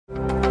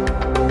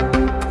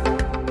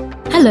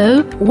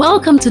Hello,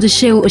 welcome to the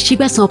Shehu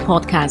Oshibesan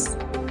podcast.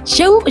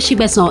 Shehu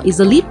Oshibesan is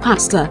the lead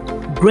pastor,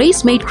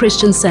 Grace Made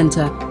Christian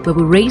Center, where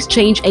we raise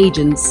change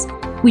agents.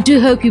 We do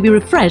hope you'll be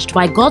refreshed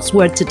by God's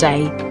word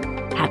today.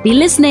 Happy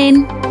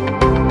listening.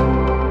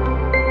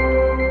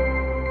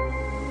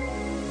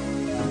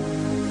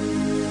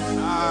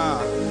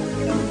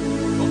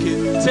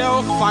 Okay,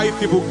 tell 5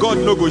 people God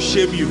no go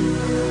shame you.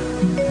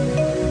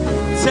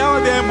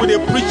 Tell them with a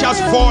preacher's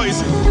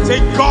voice, say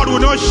God will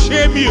not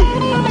shame you.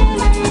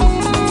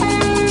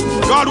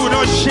 God will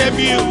not shame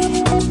you.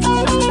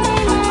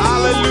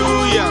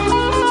 Hallelujah.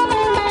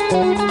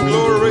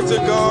 Glory to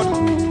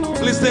God.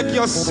 Please take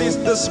your seats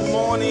this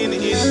morning in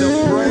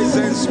the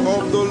presence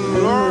of the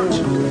Lord.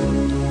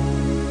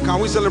 Can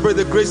we celebrate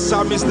the great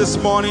psalmist this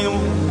morning?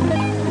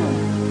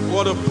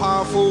 What a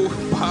powerful,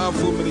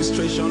 powerful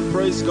ministration.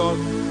 Praise God.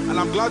 And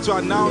I'm glad to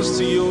announce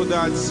to you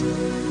that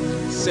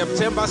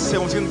September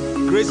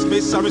 17th, Grace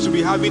Made Psalmist will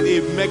be having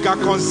a mega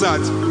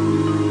concert.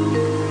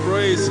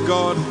 Praise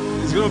God.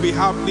 It's going to be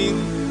happening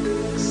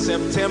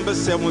September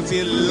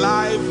 17th,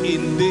 live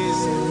in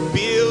this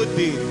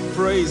building.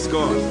 Praise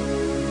God.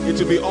 It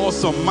will be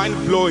awesome,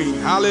 mind-blowing.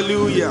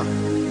 Hallelujah.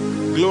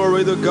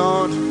 Glory to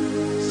God.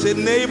 Say,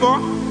 neighbor,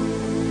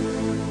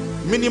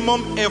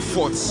 minimum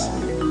efforts,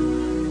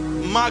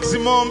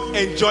 maximum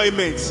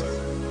enjoyment.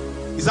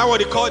 Is that what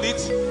they called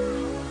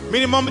it?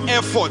 Minimum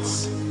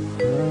efforts.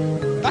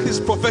 That is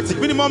prophetic.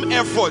 Minimum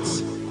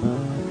efforts,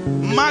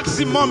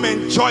 maximum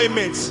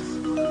enjoyment.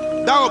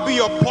 That will be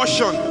your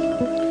portion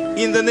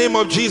in the name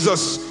of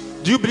Jesus.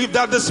 Do you believe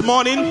that this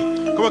morning?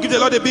 Come on, give the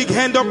Lord a big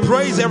hand of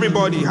praise,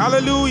 everybody.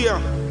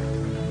 Hallelujah.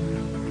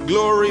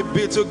 Glory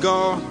be to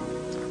God.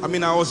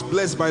 I was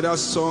blessed by that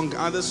song.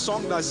 And the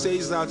song that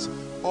says that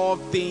all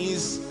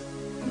things,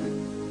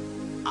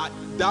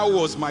 that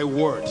was my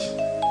word.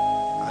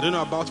 I don't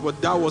know about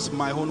what, that was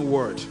my own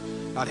word.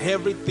 That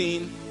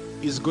everything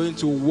is going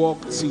to work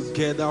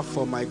together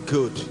for my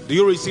good. Do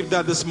you receive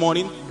that this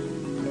morning?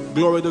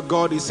 Glory to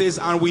God. It says,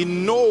 and we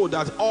know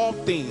that all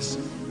things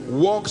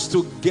works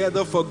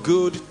together for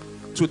good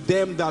to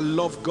them that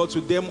love God,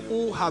 to them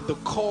who have the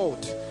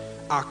called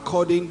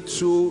according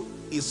to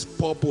his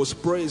purpose.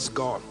 Praise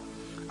God.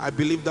 I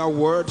believe that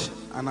word,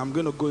 and I'm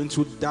going to go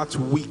into that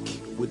week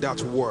with that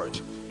word,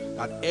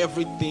 that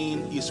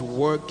everything is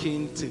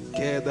working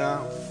together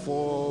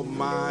for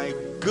my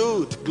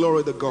good.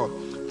 Glory to God.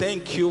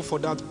 Thank you for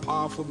that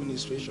powerful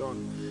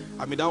ministration.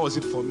 That was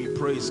it for me.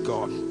 Praise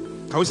God.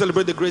 Can we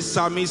celebrate the great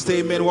psalmist?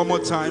 Amen. One more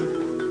time.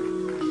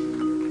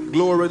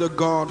 Glory to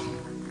God.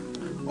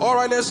 All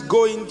right, let's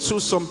go into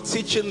some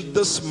teaching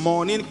this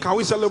morning. Can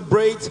we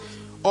celebrate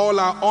all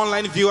our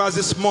online viewers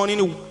this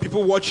morning?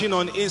 People watching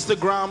on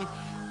Instagram,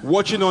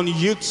 watching on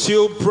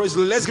YouTube. Praise.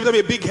 Let's give them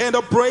a big hand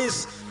of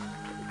praise.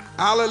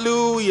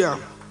 Hallelujah.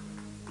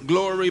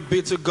 Glory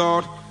be to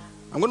God.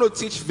 I'm going to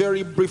teach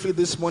very briefly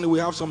this morning. We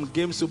have some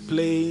games to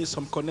play,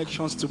 some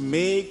connections to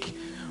make.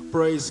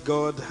 Praise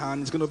God.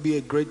 And it's going to be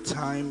a great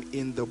time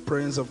in the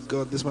presence of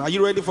God this morning. Are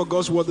you ready for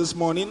God's word this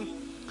morning?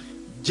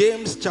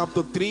 James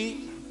chapter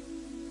 3.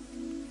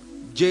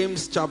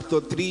 James chapter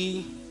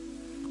 3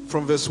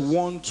 from verse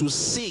 1 to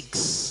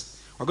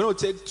 6. We're going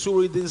to take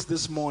 2 readings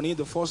this morning.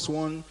 The first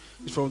one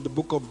is from the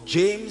book of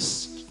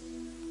James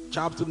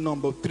chapter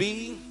number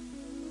 3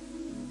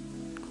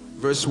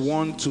 verse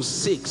 1 to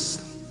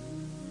 6.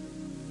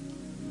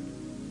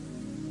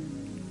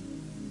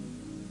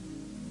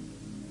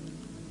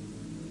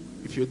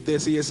 If you're there,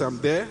 say yes, I'm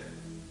there.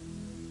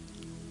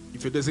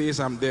 If you're there, say yes,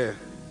 I'm there.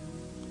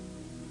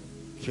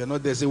 If you're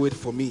not there, say wait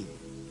for me.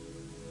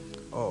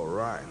 All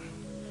right.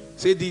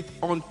 Say, the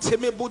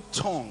untamable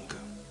tongue,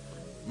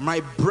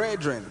 my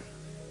brethren,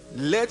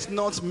 let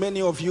not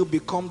many of you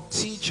become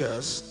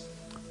teachers,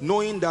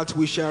 knowing that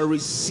we shall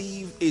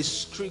receive a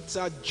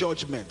stricter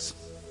judgment.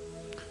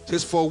 It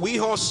says, for we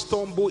all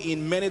stumble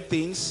in many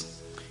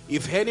things.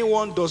 If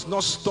anyone does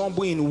not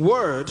stumble in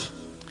word,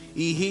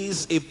 he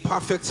is a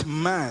perfect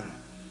man,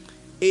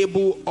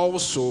 able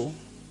also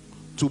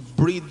to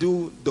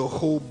bridle the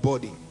whole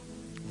body.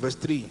 Verse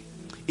 3.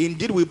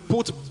 Indeed, we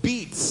put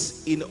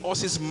bits in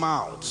horses'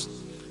 mouths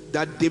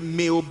that they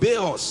may obey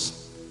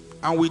us,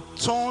 and we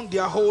turn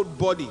their whole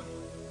body.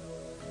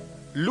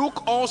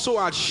 Look also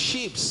at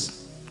sheep,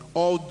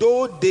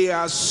 although they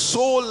are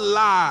so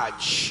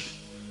large.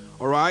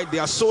 All right, they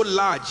are so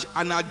large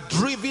and are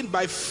driven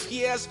by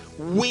fierce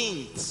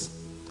winds.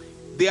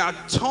 They are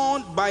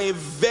turned by a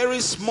very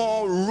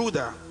small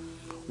rudder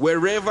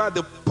wherever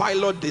the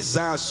pilot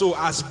desires. So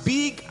as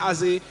big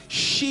as a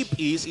ship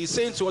is, he's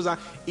saying to us that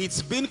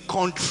it's been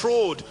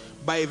controlled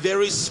by a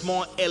very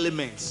small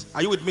element.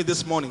 Are you with me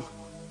this morning?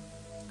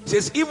 It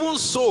says, even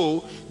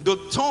so, the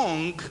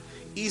tongue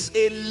is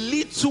a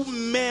little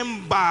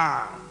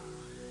member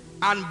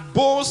and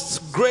boasts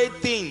great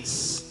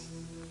things.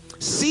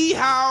 See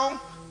how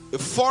a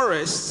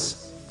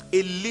forest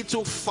a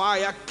little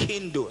fire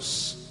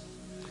kindles.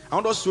 I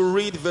want us to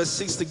read verse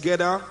 6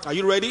 together. Are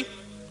you ready?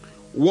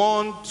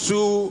 1,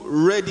 2,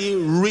 ready,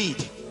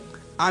 read.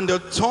 And the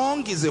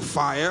tongue is a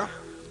fire,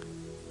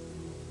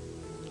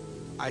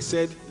 I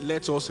said,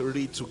 let us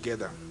read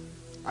together.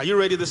 Are you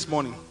ready this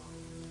morning?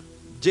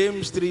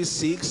 James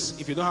 3:6.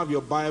 If you don't have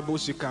your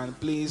Bibles, you can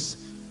please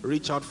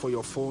reach out for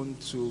your phone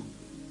to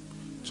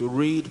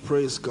read.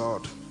 Praise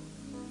God.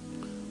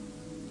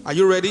 Are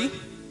you ready?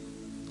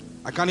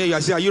 I can't hear you. I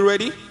say, are you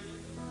ready?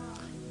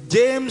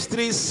 James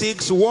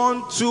 3:6.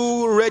 1,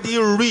 2, ready,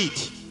 read.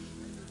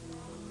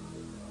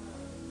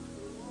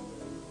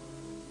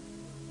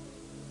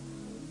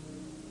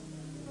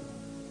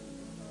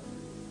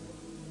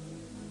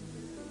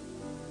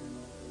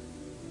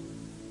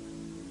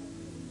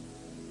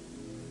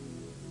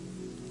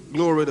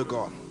 Glory to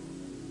God.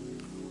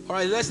 All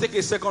right, let's take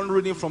a second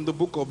reading from the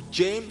book of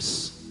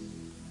James.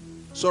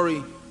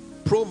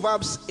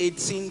 Proverbs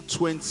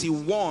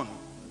 18:21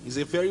 is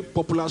a very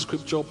popular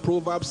scripture.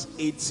 Proverbs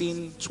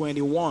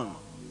 18:21.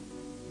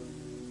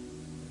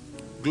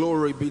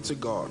 Glory be to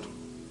God.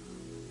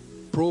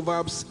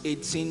 Proverbs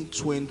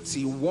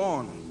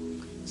 18:21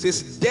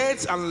 says,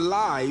 death and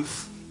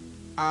life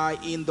are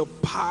in the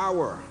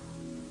power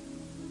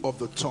of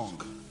the tongue,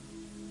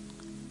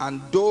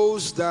 and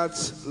those that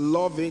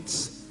love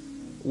it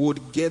would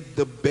get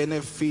the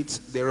benefit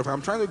thereof.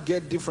 I'm trying to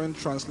get different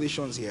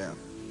translations here.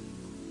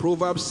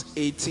 Proverbs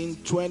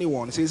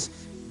 18:21 says,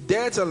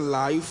 death and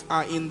life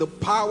are in the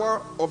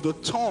power of the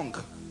tongue,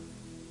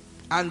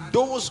 and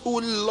those who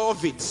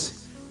love it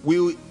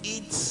will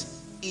eat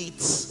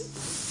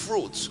its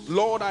fruit.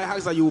 Lord, I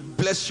ask that you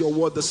bless your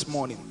word this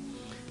morning.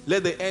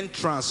 Let the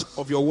entrance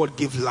of your word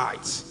give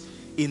light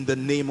in the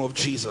name of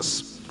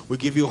Jesus. We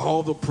give you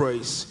all the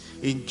praise.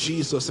 In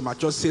Jesus' name, I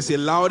just say a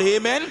loud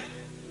amen.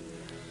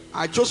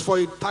 I chose for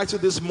a title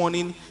this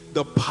morning,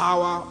 the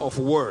power of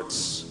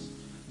words.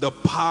 The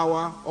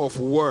power of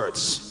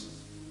words.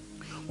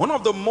 One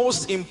of the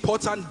most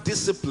important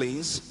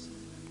disciplines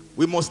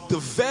we must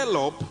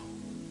develop,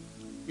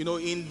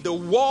 in the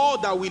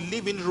world that we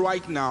live in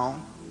right now,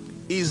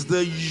 is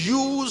the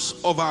use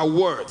of our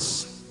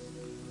words.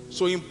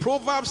 So in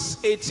Proverbs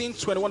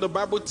 18:21, the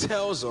Bible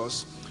tells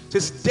us, it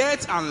says,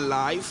 death and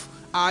life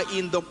are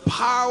in the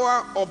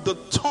power of the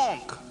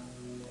tongue,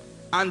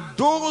 and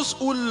those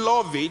who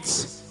love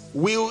it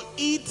will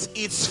eat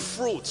its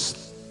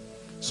fruits.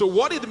 So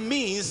what it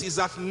means is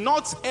that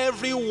not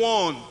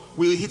everyone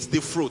will eat the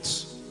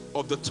fruits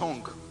of the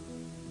tongue.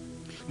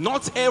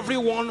 Not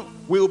everyone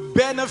will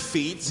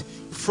benefit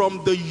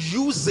from the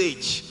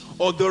usage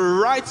or the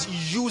right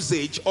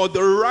usage or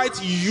the right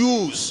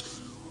use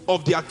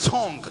of their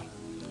tongue.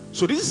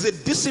 So this is a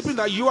discipline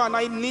that you and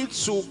I need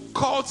to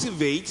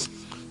cultivate,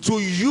 to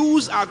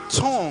use our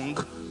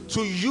tongue,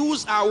 to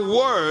use our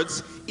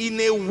words in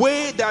a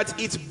way that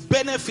it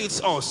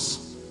benefits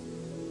us.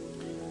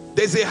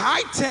 There's a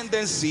high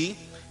tendency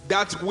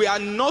that we are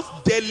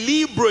not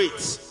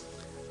deliberate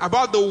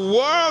about the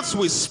words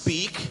we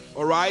speak,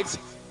 all right?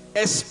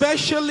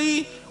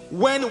 Especially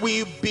when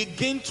we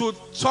begin to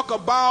talk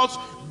about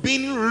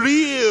being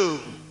real.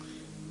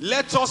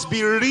 Let us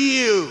be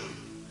real.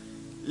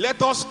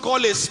 Let us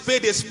call a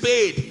spade a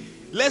spade.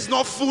 Let's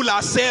not fool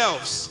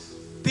ourselves.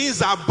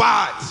 Things are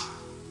bad.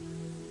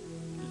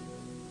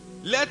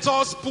 Let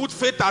us put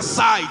faith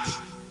aside.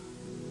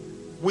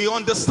 We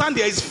understand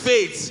there is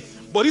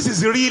faith, but this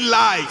is real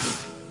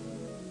life.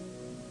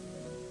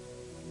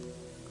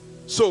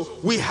 So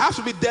we have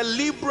to be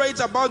deliberate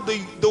about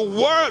the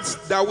words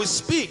that we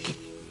speak.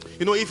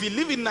 If you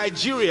live in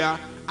Nigeria,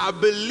 I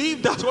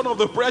believe that one of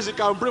the prayers you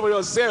can pray for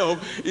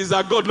yourself is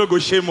that God no go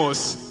shame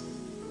us.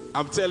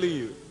 I'm telling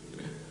you.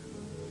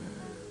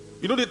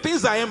 The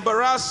things that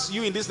embarrass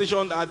you in this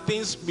nation are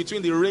things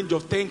between the range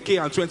of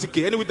 10K and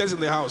 20K. Any witness in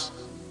the house?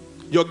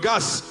 Your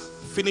gas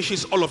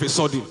finishes all of a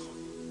sudden.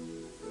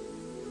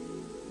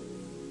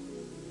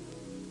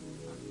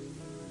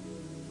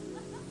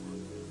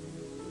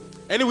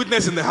 Any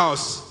witness in the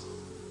house?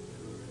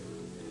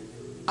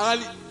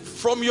 And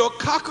from your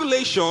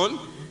calculation,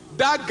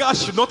 that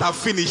gas should not have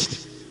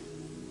finished.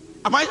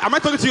 Am I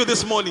talking to you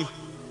this morning?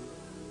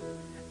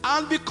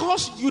 And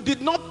because you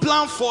did not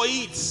plan for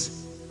it,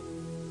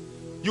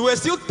 you were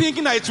still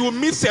thinking that it will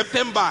meet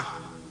September.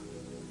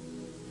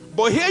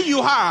 But here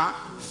you are,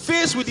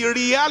 faced with the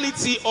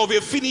reality of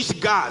a finished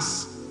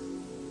gas.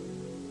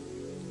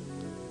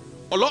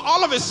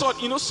 All of a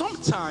sudden,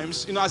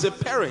 sometimes, as a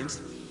parent,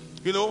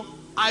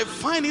 I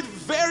find it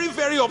very,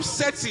 very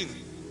upsetting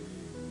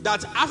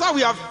that after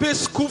we have paid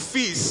school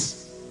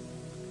fees,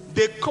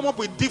 they come up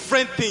with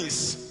different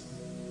things.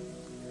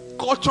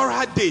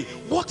 Cultural day.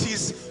 What?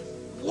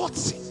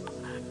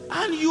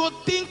 And you're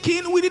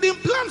thinking, we didn't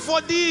plan for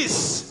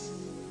this.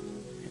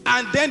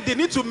 And then they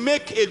need to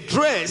make a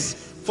dress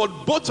for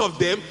both of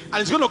them,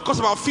 and it's going to cost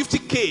about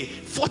 50K,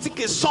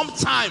 40K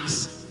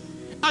sometimes.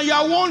 And you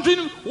are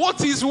wondering,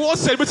 what is worth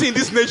celebrating in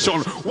this nation?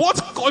 What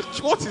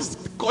is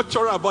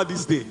cultural about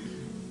this day?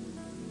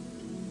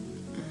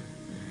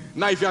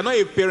 Now, if you are not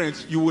a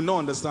parent, you will not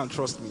understand,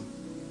 trust me.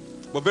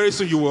 But very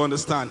soon you will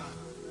understand.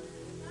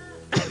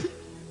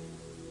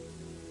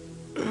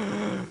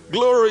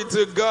 Glory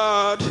to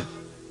God.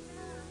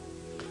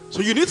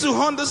 So you need to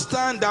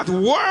understand that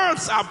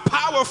words are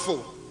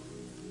powerful.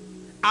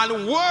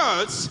 And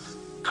words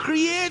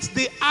create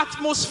the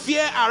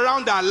atmosphere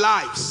around our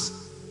lives.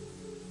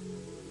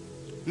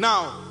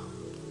 Now,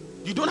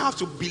 you don't have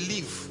to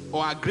believe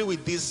or agree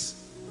with this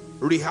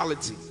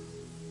reality,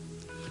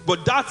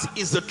 but that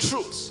is the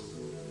truth.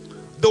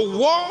 The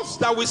words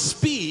that we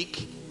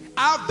speak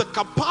have the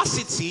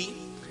capacity,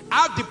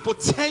 have the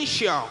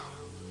potential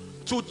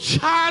to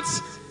chart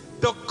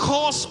the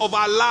course of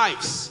our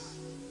lives,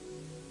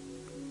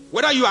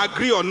 whether you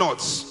agree or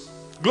not.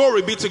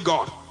 Glory be to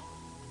God.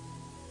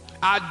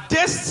 Our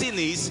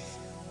destinies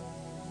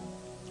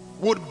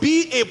would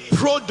be a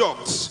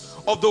product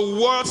of the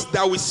words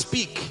that we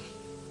speak.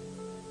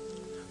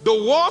 The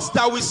words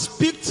that we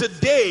speak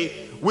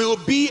today will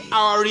be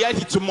our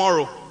reality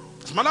tomorrow.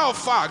 As a matter of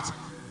fact,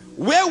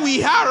 where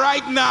we are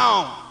right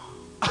now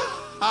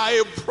are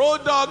a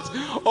product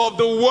of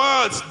the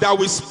words that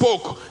we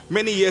spoke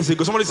many years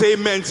ago. Somebody say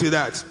amen to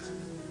that.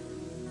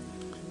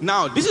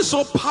 Now, this is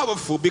so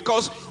powerful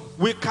because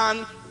we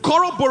can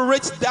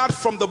corroborate that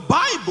from the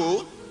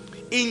Bible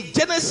in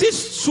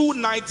Genesis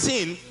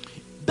 2:19.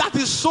 That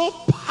is so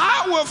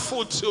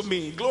powerful to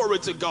me. Glory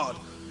to God.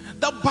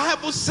 The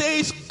Bible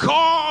says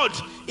God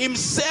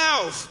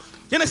himself,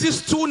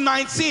 Genesis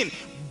 2:19,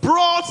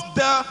 brought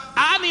the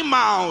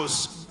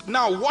animals.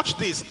 Now watch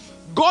this.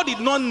 God did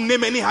not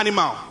name any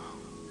animal.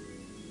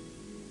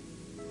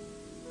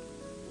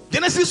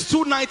 Genesis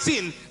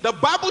 2:19, the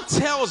Bible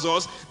tells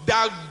us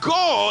that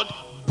God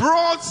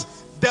brought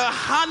the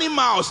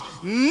animals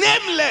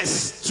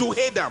nameless to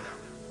Adam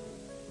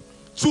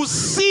to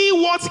see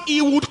what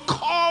he would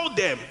call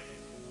them.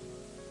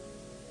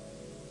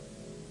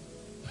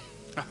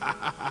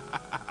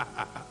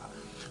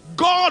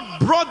 God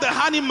brought the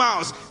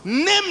animals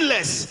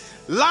nameless.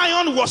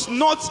 Lion was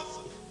not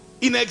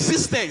in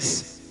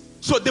existence,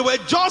 so they were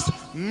just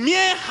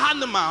mere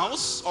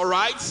animals, all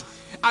right?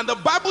 And the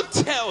Bible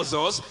tells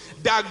us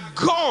that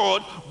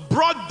God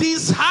brought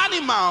these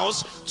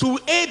animals to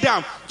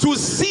Adam to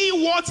see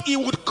what he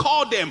would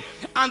call them.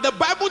 And the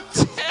Bible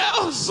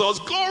tells us,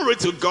 glory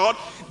to God,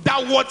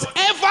 that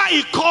whatever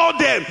he called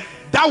them,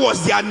 that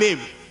was their name.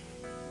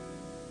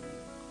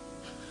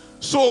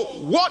 So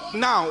what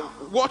now?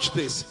 Watch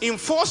this. In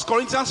 1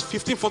 Corinthians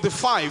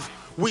 15:45,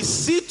 we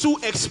see two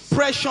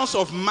expressions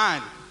of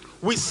man.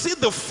 We see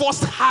the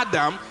first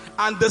Adam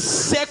and the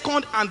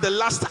second and the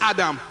last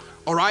Adam.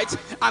 All right?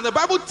 And the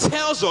Bible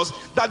tells us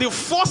that the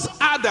first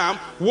Adam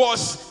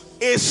was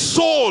a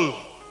soul.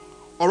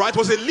 All right?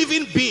 Was a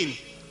living being.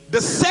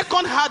 The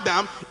second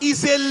Adam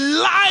is a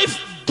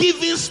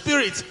life-giving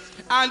spirit.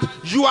 And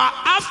you are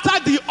after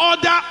the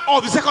order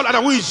of the second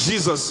Adam, who is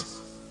Jesus.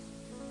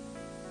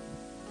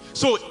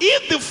 So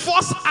if the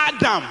first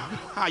Adam,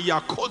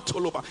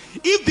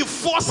 if the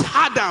first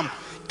Adam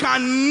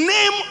can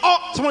name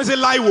all, someone say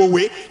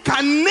Laiwowe,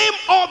 can name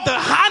all the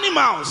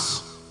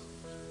animals,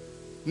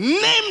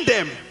 name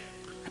them,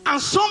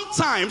 and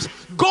sometimes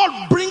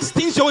God brings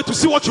things your way to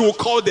see what you will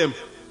call them.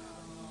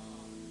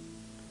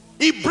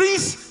 He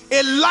brings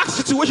a lack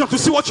situation to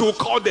see what you will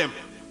call them.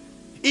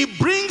 He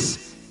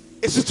brings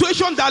a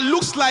situation that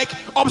looks like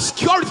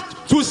obscurity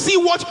to see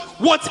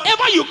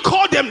whatever you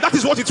call them, that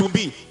is what it will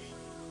be.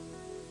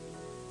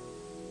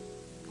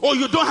 Oh,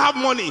 you don't have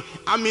money,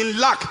 I'm in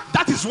lack,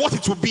 that is what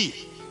it will be.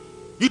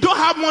 You don't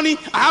have money,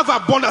 I have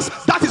abundance,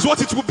 that is what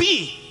it will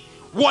be.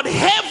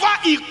 Whatever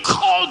he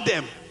called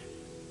them.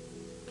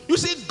 You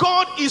see,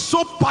 God is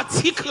so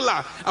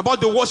particular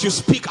about the words you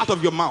speak out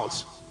of your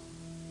mouth.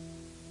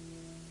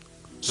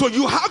 So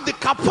you have the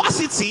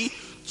capacity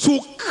to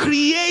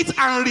create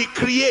and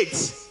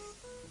recreate,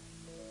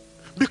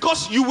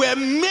 because you were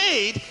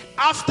made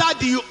after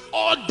the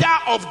order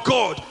of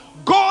God.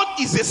 God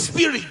is a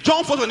spirit.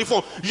 John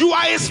 4:24. You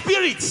are a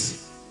spirit.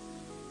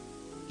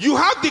 You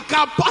have the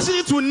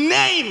capacity to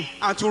name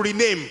and to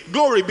rename.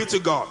 Glory be to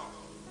God.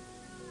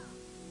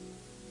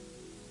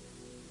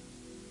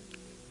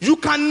 You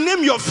can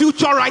name your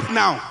future right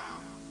now.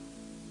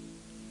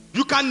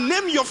 You can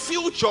name your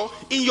future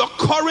in your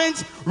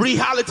current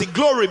reality.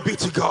 Glory be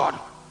to God.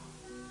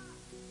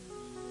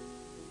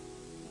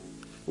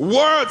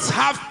 Words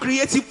have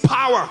creative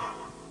power.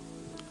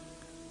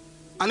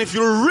 And if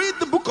you read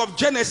the book of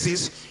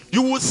Genesis,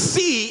 you will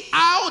see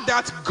how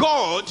that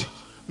God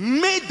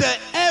made the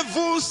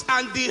heavens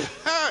and the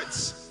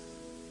earth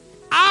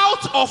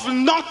out of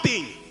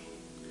nothing.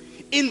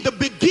 In the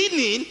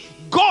beginning,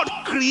 God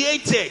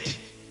created.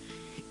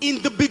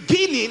 In the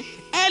beginning,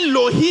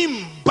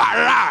 Elohim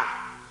bara.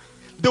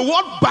 The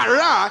word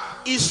bara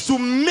is to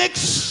make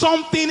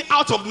something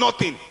out of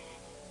nothing.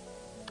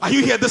 Are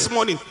you here this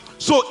morning?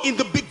 So in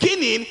the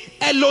beginning,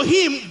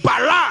 Elohim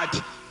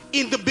barad.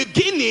 In the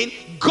beginning,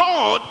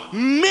 God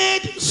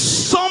made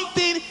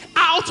something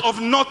out of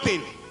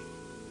nothing.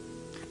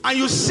 And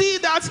you see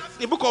that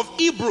in the book of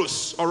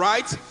Hebrews, all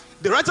right?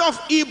 The writer of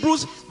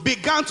Hebrews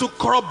began to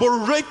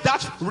corroborate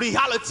that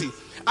reality.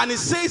 And it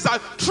says that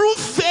through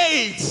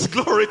faith,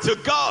 glory to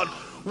God,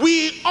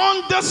 we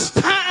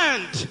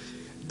understand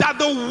that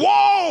the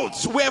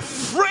worlds were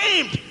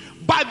framed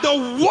by the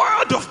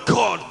word of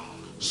God,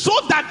 so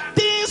that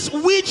things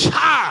which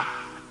are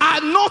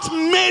not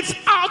not made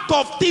out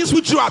of things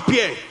which do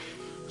appear.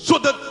 So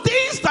the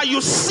things that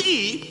you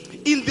see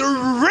in the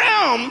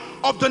realm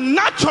of the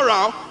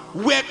natural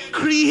were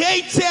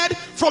created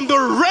from the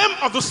realm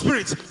of the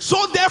spirit.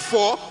 So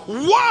therefore,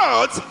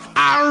 words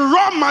are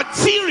raw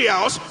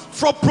materials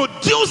for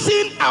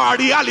producing our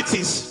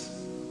realities.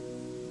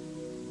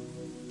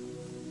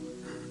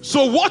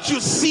 So what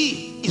you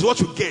see is what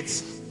you get.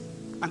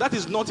 And that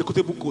is not a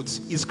quotable quote,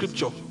 it's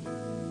scripture.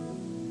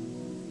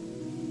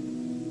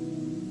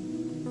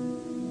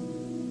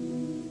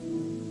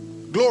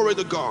 Glory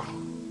to God.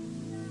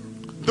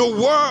 The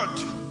word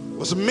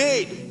was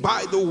made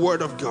by the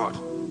word of God.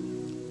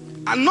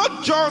 And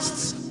not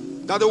just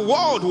that the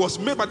world was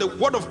made by the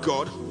word of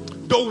God,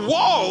 the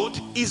world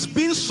is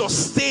being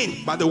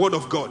sustained by the word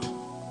of God.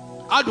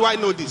 How do I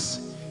know this?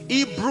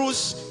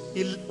 Hebrews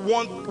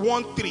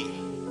 1:3.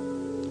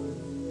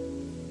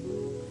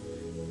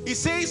 It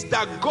says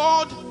that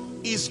God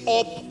is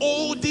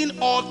upholding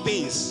all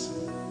things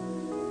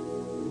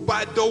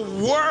by the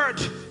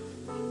word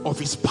of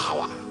his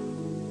power.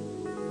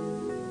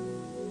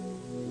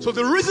 So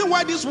the reason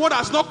why this world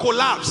has not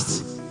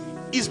collapsed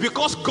is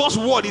because God's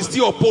word is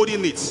still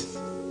upholding it.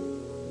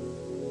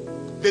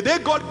 The day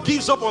God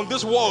gives up on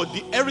this world,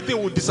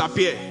 everything will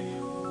disappear.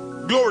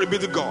 Glory be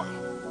to God.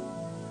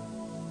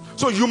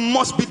 So you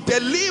must be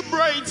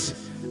deliberate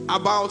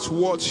about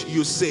what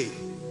you say.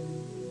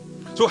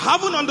 So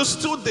having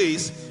understood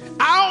this,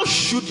 how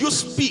should you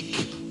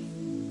speak?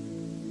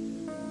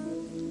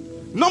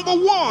 Number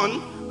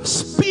one,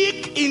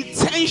 speak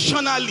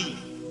intentionally.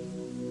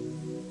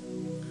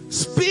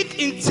 Speak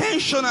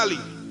intentionally.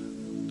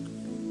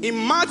 In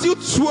Matthew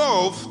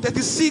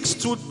 12:36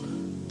 to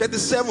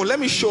 37, let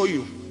me show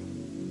you.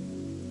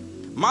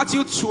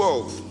 Matthew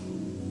 12.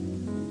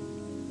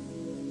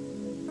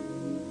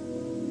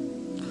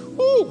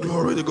 Oh,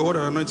 glory to God. What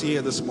an anointing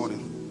here this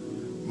morning.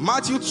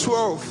 Matthew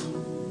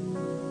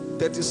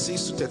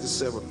 12:36 to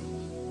 37.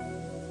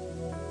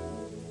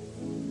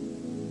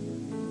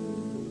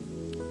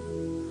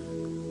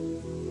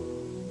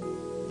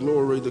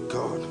 Glory to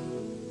God.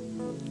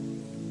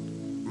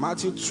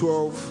 Matthew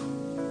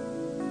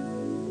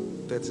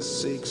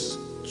 12:36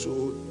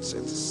 to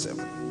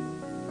 37.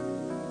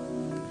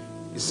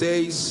 It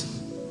says,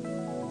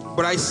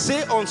 "But I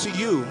say unto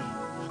you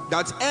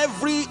that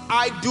every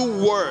idle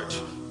word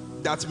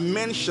that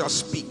men shall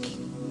speak,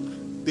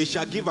 they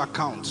shall give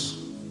account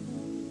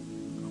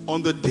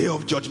on the day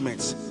of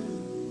judgment."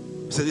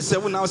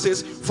 37 now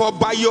says, "For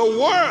by your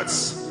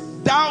words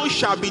thou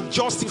shalt be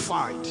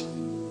justified,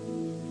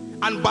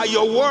 and by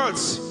your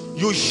words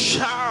you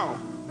shall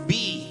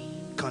be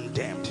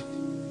condemned."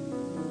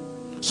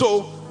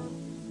 So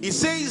it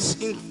says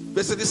in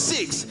verse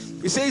 36,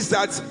 it says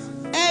that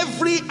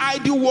every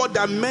idle word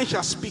that men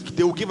shall speak,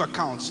 they will give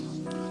account.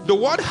 The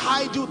word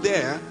idle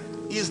there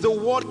is the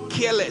word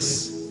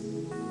careless.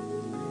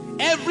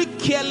 Every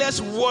careless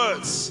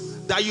words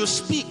that you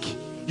speak,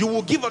 you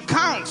will give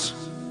account.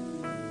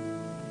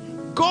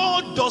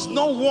 God does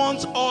not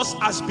want us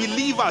as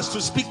believers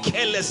to speak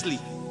carelessly.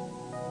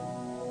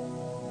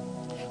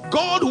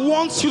 God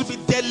wants you to be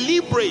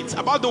deliberate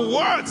about the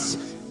words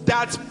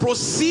that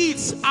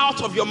proceeds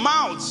out of your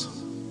mouth.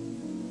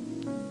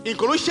 In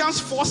Colossians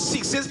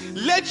 4:6 says,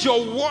 "Let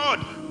your word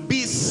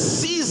be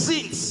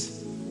seasoned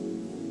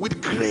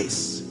with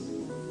grace."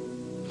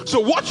 So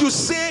what you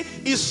say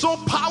is so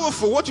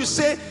powerful. What you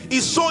say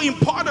is so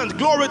important.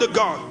 Glory to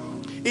God.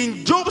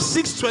 In Job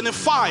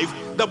 6:25,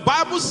 the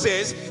Bible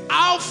says,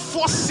 "How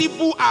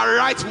forcible are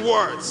right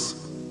words."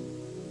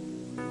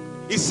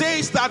 It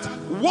says that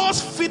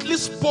words fitly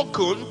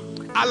spoken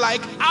are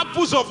like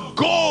apples of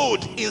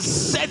gold in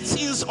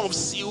settings of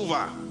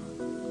silver.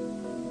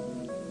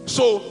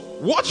 So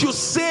what you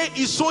say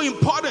is so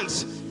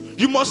important.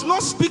 You must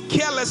not speak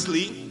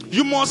carelessly.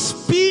 You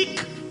must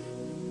speak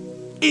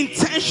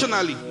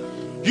intentionally.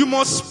 You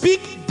must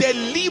speak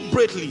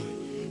deliberately.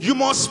 You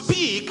must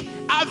speak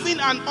having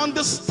an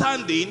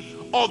understanding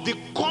of the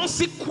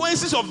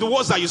consequences of the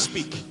words that you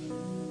speak.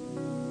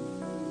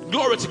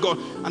 Glory to God.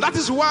 And that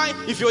is why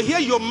if you're here,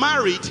 you're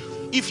married,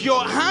 if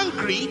you're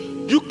hungry,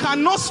 you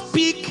cannot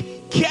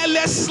speak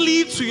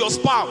carelessly to your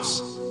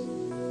spouse.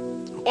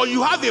 Or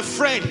you have a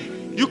friend,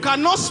 you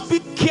cannot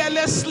speak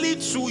carelessly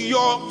to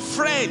your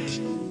friend.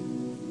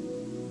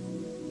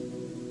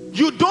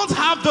 You don't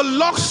have the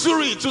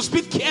luxury to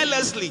speak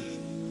carelessly.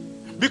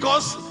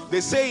 Because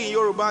they say in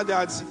Yoruba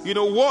that,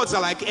 words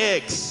are like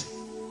eggs.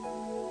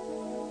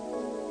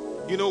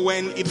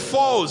 When it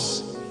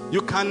falls,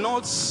 you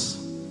cannot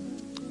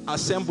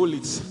assemble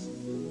it.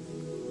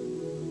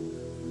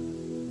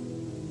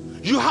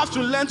 You have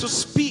to learn to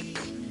speak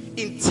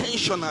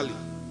intentionally.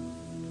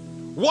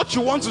 What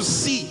you want to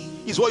see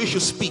is what you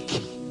should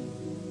speak.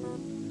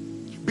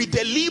 Be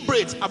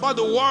deliberate about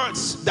the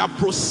words that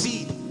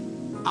proceed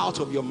out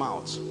of your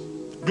mouth.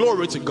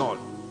 Glory to God.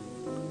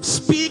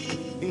 Speak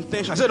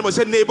intentionally.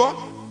 Say, neighbor,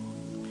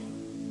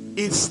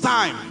 it's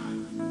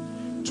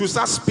time to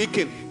start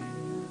speaking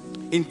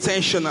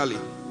intentionally.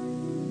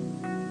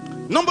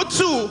 Number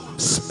two,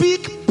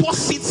 speak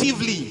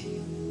positively.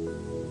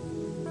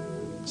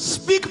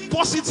 Speak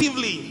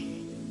positively.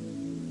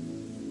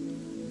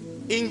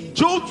 In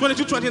Job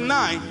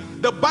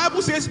 22:29, the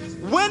Bible says,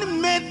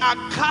 when men are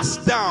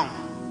cast down,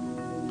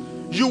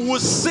 you will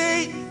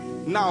say,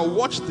 now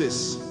watch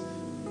this.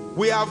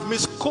 We have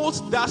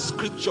misquoted that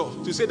scripture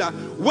to say that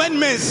when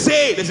men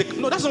say,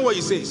 no, that's not what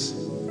it says.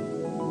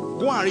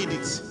 Go and read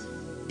it.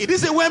 It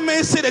is a when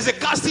men say there's a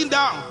casting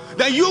down,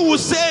 then you will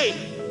say,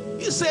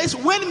 it says,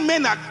 when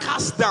men are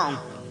cast down,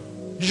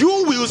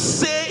 you will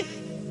say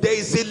there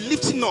is a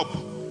lifting up.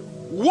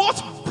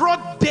 What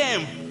brought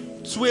them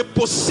to a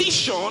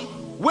position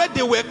where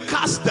they were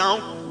cast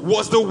down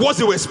was the words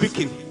they were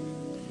speaking.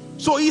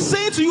 So he's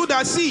saying to you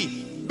that,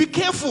 see, be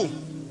careful.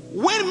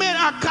 When men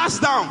are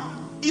cast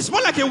down, it's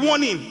more like a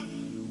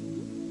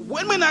warning.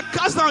 When men are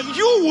cast down,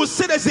 you will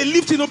say there's a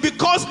lifting up,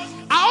 because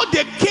how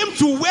they came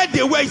to where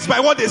they were is by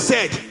what they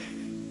said.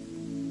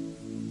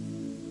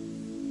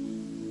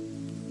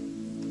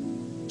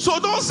 So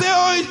don't say,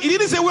 oh, he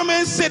didn't say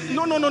women said.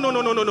 No.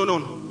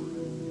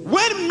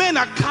 When men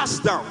are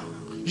cast down,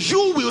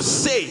 you will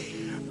say,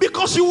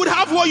 because you would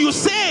have what you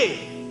say.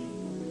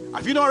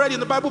 Have you not read in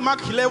the Bible,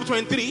 Mark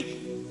 11:23?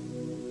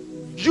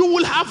 You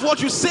will have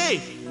what you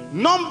say.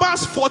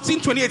 Numbers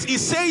 14:28, it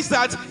says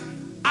that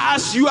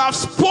as you have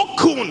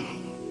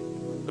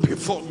spoken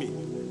before me.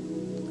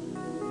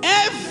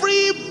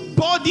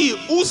 Everybody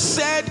who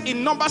said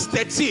in Numbers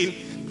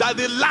 13 that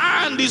the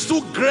land is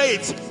too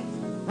great,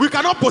 we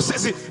cannot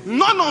possess it,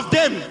 none of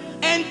them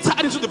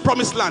entered into the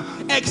promised land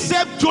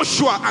except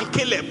Joshua and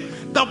Caleb.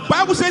 The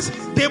Bible says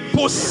they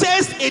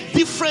possessed a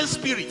different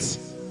spirit.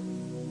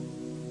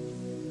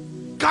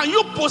 Can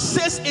you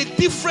possess a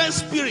different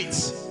spirit?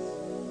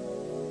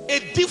 A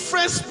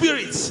different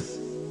spirit.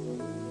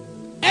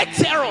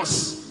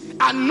 Heteros,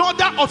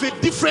 another of a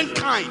different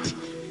kind.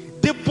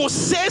 They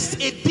possess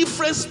a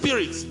different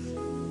spirit.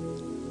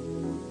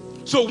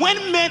 So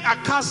when men are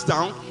cast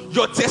down,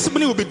 your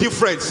testimony will be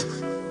different.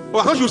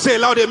 Well, I thought you say a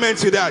loud amen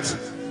to that.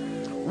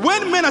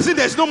 When men are saying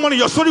there's no money,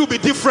 your story will be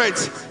different.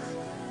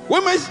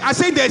 When men are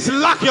saying there's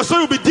lack, your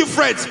story will be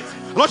different.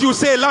 I thought you would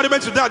say a loud amen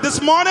to that this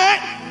morning.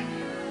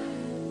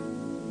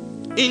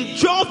 In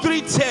John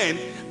 3:10,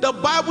 the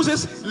Bible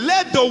says,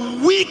 let the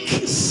weak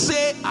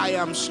say I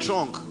am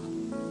strong.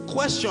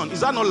 Question, is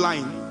that not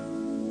lying?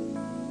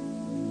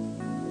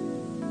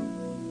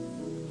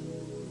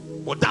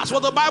 Well, that's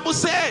what the Bible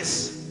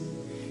says.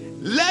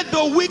 Let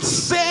the weak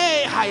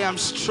say I am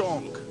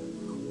strong.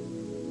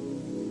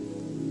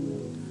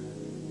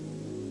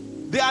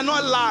 They are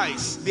not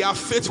lies, they are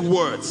faith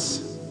words.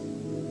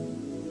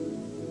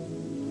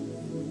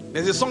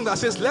 There's a song that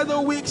says, let the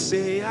weak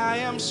say I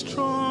am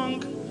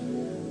strong.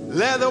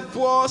 Let the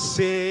poor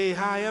say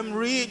I am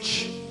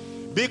rich,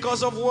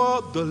 because of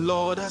what the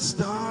Lord has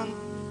done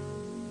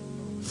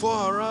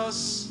for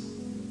us.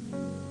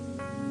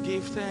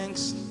 Give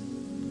thanks.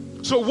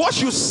 So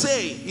what you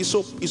say is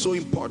so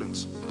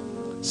important.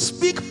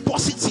 Speak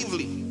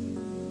positively.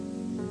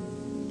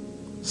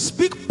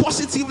 Speak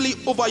positively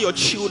over your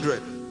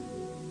children,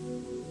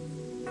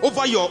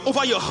 over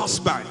your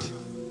husband.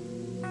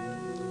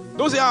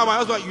 Don't say, oh, my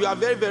husband, you are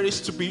very, very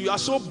stupid, you are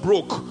so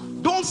broke.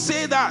 Don't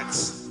say that.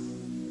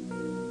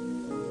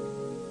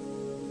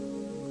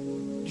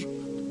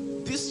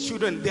 These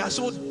children, they are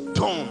so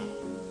dumb.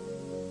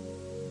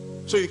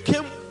 So you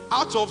came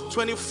out of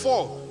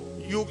 24,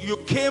 you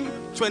came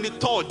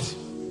 23rd.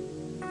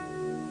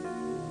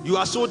 You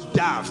are so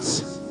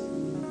daft.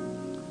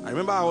 I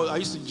remember I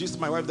used to gist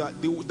my wife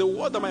that the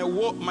word that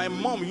my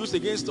mom used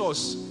against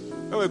us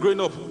when we were growing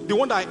up, the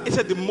one that I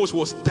hated the most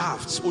was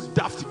daft. Oh,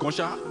 daft,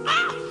 Gonsha.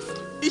 Ah!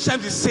 Each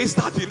time they say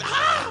something,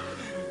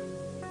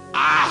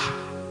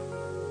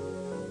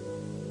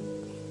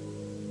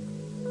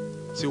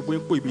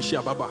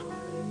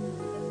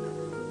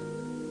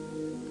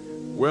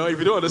 well, if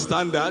you don't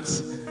understand that,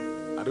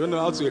 I don't know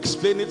how to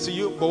explain it to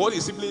you, but what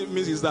it simply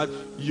means is that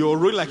you're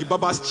rolling like a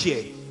baba's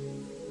chair.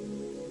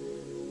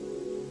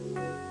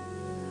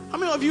 How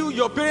many of you,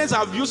 your parents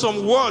have used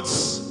some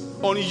words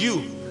on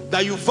you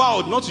that you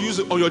vowed not to use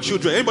on your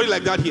children? Anybody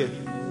like that here?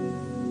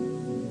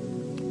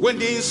 When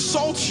they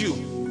insult you,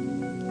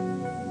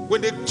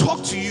 when they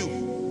talk to you,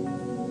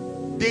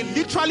 they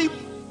literally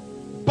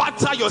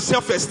batter your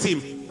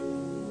self-esteem.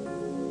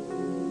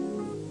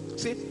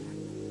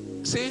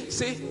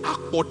 Say,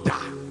 akboda.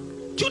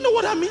 Do you know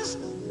what that means?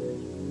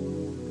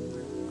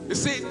 They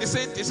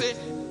say,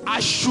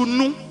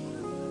 ashunu.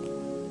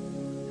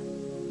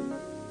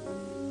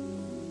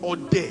 Or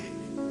there.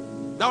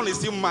 That one is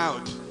still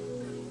mild.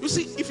 You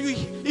see, if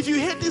you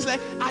hear things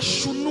like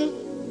ashunu,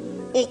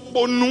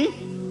 okponu,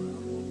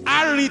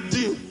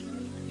 aridi,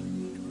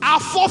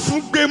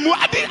 afofugbemu,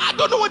 I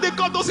don't know where they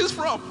got those things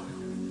from.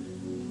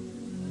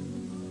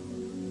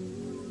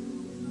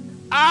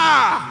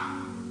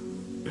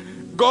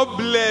 God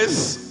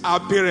bless our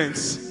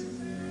parents.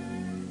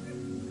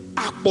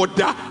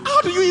 Akboda.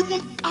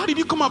 How did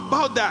you come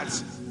about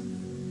that?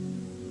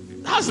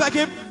 That's like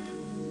a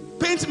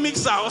paint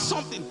mixer or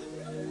something.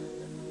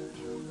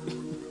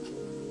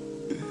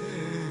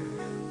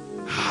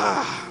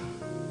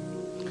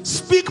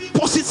 Speak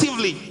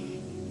positively.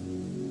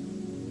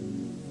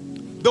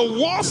 The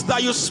words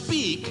that you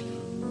speak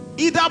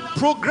either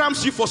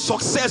programs you for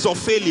success or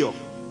failure.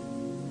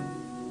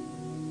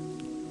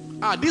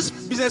 This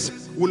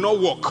business will not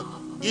work.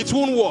 It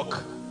won't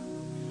work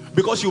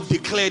because you've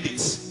declared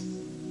it.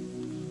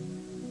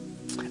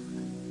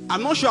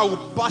 I'm not sure I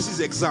will pass this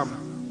exam.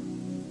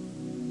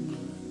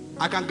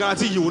 I can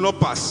guarantee you will not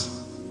pass.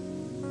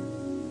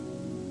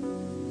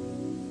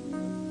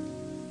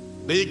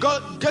 Then you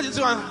get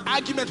into an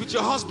argument with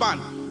your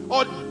husband.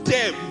 Or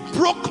the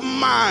broke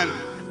man,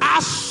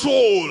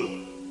 asshole.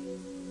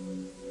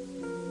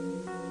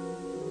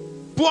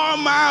 Poor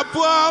man,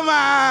 poor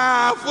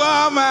man,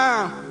 poor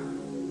man.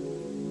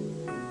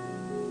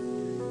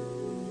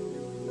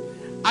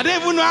 I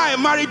don't even know how I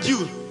married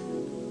you.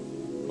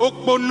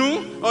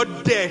 Okponu or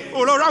there.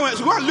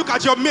 So go and look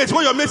at your mates.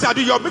 What your mates are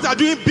doing? Your mates are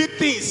doing big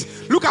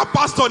things. Look at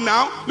pastor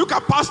now. Look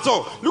at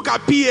pastor. Look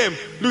at PM.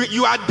 Look,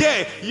 you are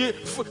there. You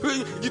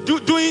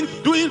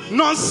doing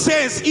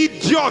nonsense.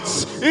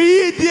 Idiots.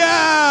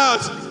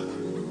 Idiots.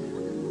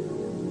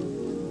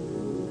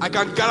 I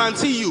can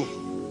guarantee you,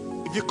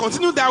 if you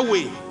continue that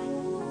way,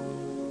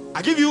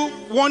 I give you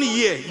 1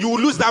 year, you will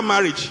lose that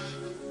marriage.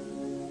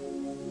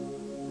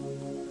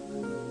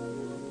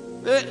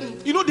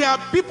 You know, there are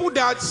people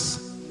that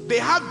they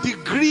have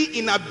degree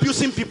in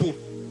abusing people,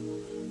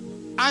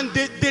 and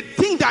they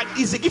think that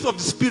is a gift of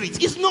the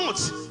spirit. It's not.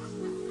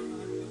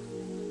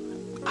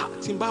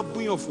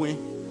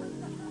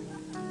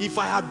 If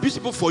I abuse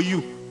people for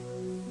you,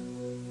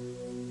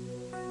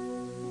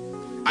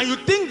 and you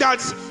think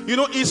that, you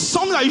know, it's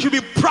something that you should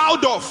be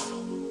proud of.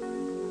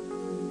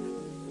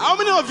 How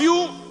many of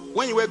you,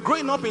 when you were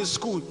growing up in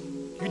school,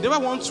 you never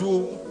want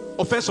to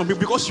offend some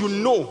people because you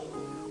know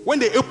when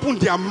they open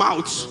their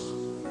mouths?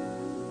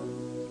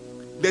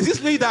 There's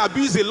this lady that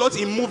abused a lot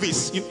in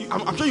movies.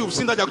 I'm sure you've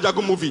seen that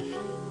Jago movie.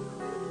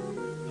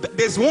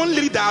 There's one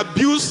lady that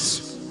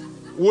abused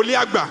Wole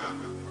Agba.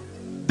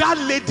 That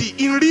lady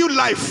in real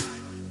life,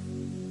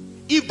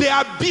 if they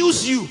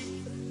abuse you,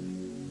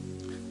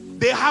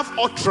 they have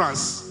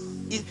utterance.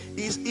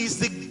 Is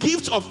the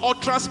gift of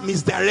utterance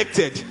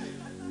misdirected?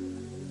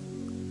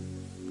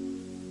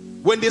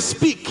 When they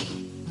speak,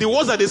 the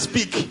words that they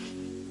speak,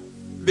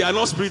 they are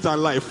not spirit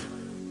and life.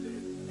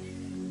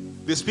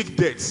 They speak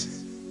death.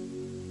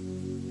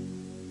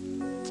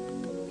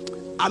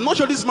 I'm not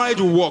sure this marriage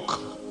will work.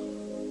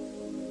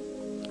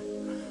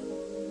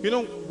 You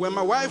know, when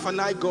my wife and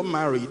I got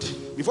married,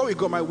 before we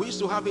got married, we used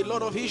to have a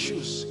lot of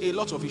issues. A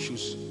lot of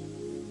issues.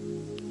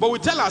 But we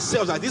tell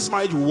ourselves that this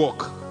marriage will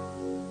work.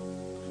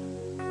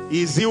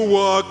 Is it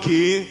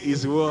working?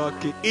 Is it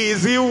working?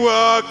 Is it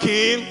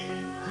working?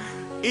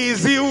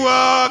 Is it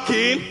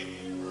working?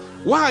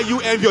 Why are you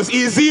envious?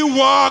 Is it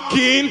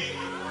working?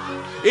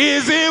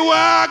 Is it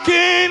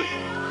working?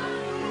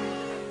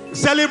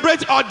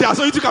 Celebrate others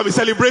so you too can be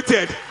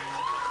celebrated.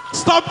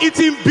 Stop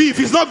eating beef.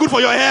 It's not good for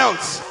your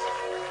health.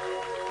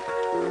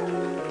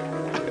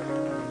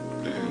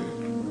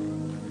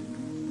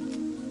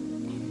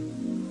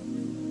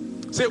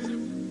 Say,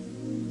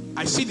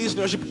 I see this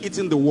relationship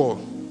eating the wall.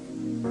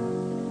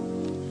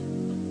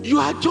 You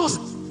are just,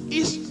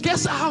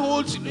 guess how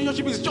old the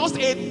relationship is? Just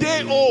a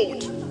day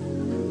old.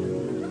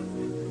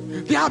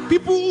 There are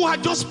people who are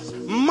just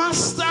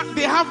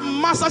they have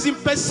masters in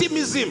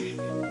pessimism.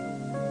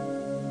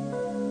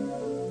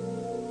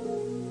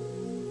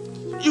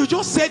 You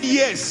just said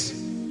yes.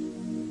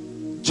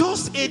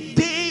 Just a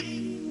day.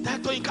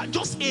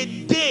 Just a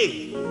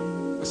day.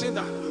 I say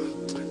that.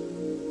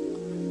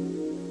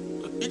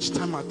 Each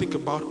time I think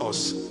about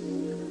us,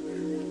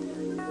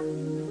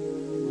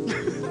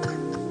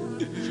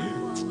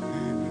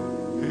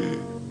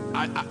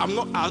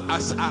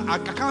 I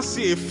can't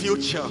see a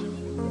future.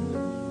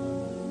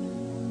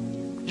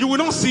 You will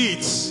not see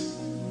it.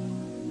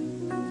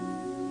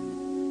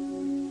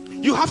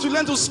 You have to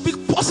learn to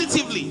speak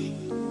positively.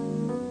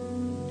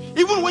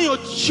 Even when your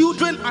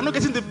children are not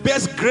getting the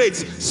best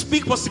grades,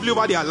 speak positively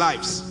over their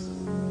lives.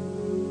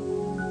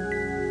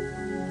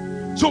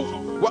 So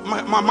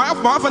my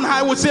wife and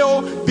I would say,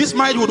 oh, this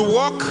marriage would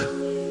work.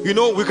 You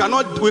know, we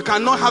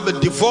cannot have a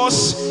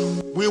divorce.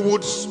 We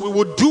would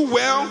do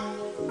well.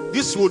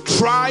 This will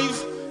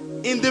thrive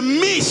in the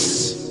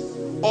midst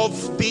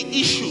of the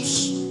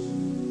issues.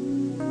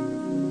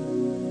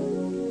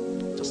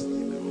 Just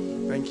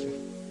thank you.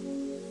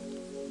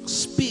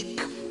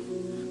 Speak.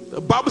 The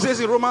Bible says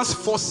in Romans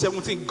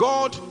 4:17,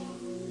 God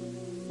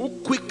who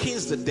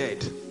quickens the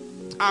dead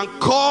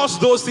and calls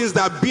those things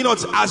that be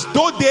not as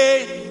though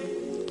they.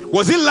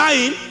 Was he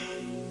lying?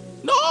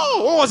 No.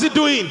 What was he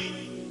doing?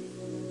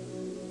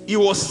 He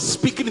was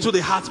speaking into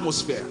the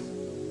atmosphere.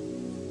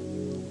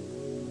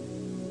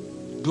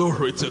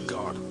 Glory to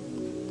God.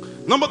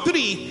 Number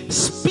 3,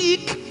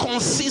 speak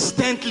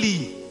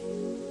consistently.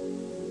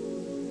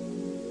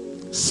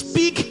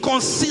 Speak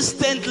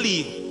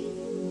consistently.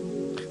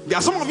 There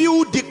are some of you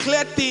who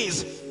declare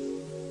things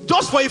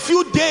just for a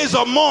few days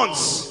or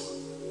months.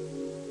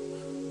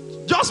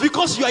 Just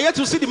because you are yet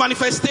to see the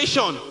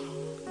manifestation.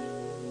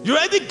 You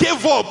already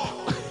gave up.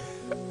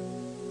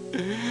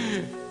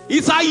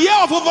 It's a year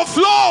of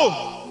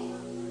overflow.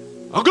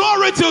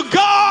 Glory to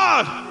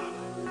God.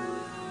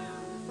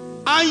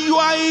 And you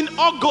are in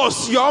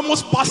August, you're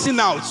almost passing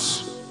out.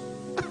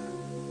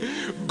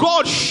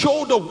 God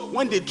showed up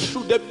when they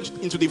threw them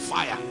into the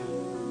fire.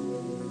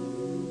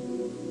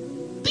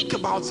 Think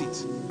about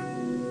it.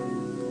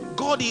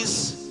 God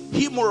is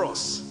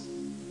humorous.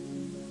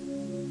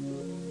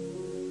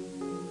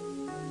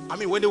 I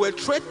mean, when they were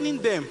threatening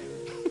them,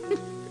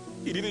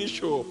 he didn't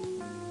show up.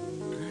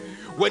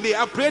 When they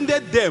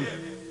apprehended them,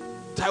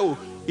 Taiwo,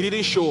 he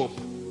didn't show up.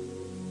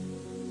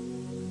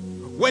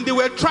 When they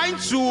were trying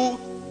to,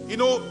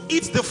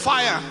 eat the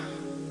fire,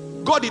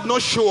 God did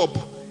not show up.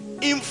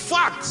 In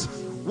fact,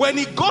 when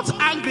he got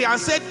angry and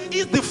said,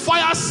 eat the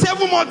fire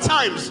 7 more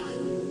times,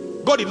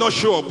 God did not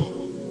show up.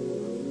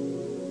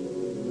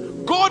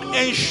 God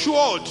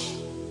ensured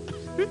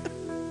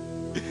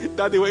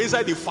that they were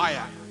inside the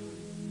fire.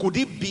 Could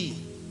it be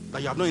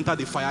that you have not entered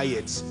the fire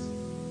yet?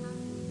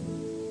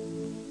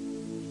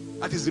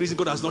 That is the reason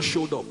God has not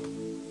showed up.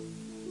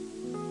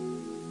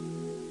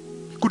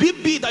 Could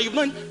it be that you've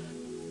not...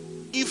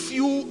 If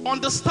you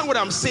understand what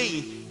I'm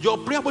saying, your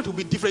prayer point will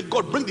be different.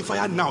 God, bring the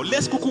fire now.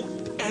 Let's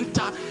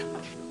enter.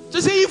 So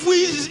say, if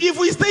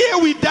we stay here,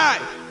 we die.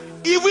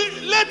 If we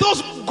let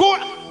us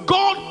go,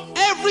 God,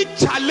 every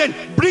challenge,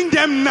 bring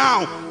them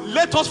now.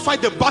 Let us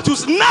fight the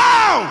battles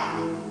now.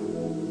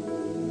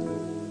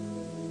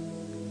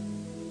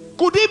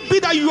 Could it be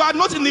that you are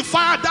not in the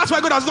fire? That's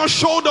why God has not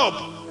showed up.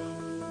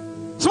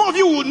 Some of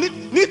you will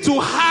need to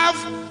have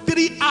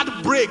 3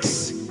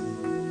 heartbreaks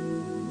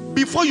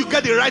before you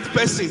get the right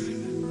person.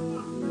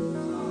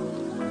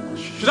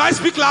 Should I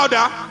speak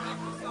louder?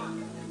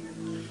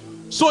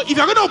 So if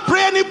you're going to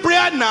pray any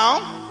prayer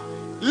now,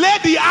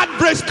 let the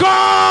heartbreaks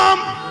come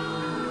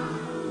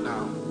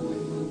now.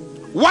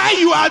 While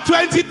you are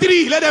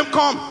 23, let them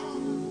come.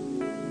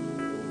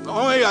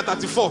 When you are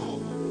 34,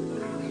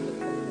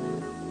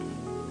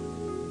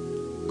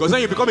 because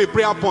then you become a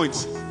prayer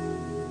point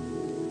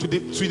to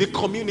the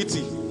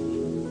community.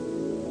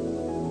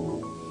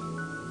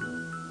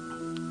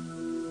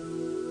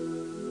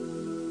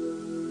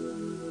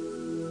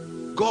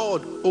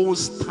 God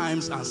owns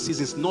times and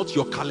seasons, not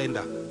your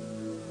calendar.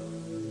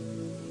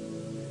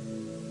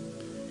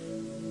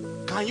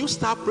 Can you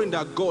start praying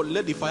that God,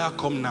 let the fire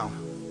come now?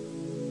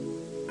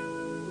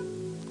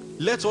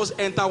 Let us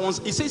enter once.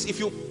 It says if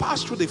you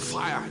pass through the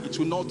fire, it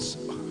will not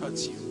hurt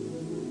you.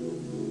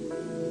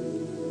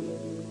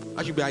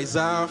 That should be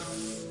Isaiah,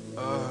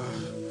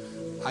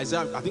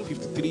 I think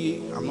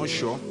 53, I'm not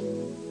sure.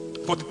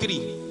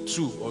 43,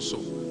 2 also.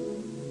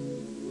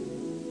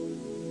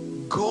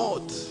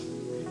 God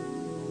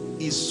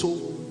is so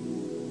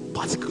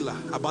particular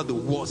about the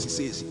words he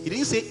says. He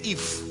didn't say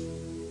if.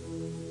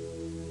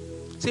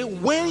 Say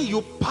when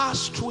you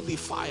pass through the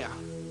fire.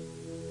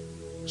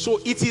 So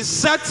it is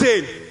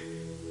certain.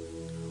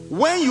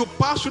 When you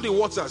pass through the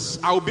waters,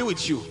 I will be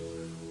with you.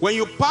 When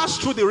you pass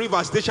through the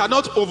rivers, they shall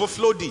not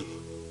overflow thee.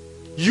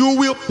 You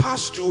will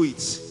pass through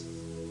it.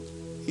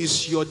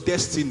 It's your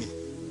destiny.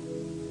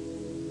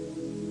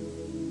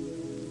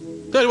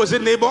 Tell you, say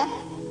neighbor,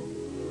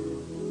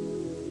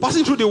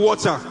 passing through the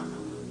water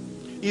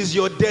is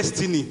your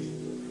destiny.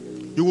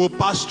 You will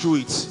pass through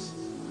it.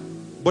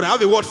 But I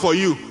have a word for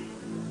you.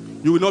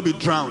 You will not be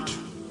drowned.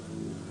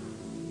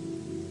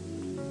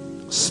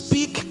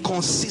 Speak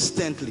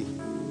consistently.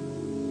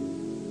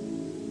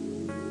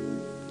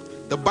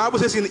 The Bible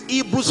says in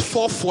Hebrews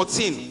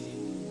 4:14,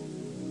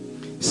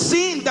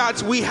 seeing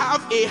that we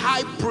have a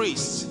high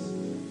priest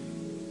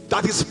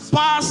that is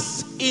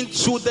passed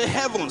into the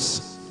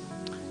heavens,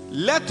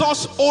 let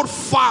us hold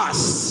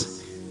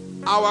fast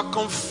our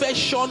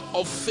confession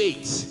of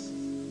faith.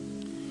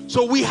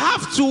 So we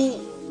have to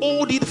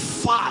hold it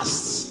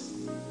fast.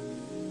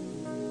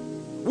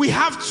 We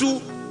have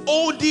to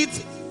hold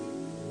it.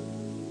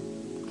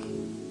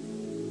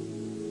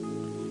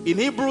 In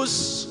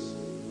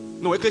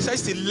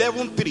Ecclesiastes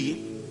 11:3,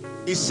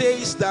 it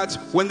says that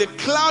when the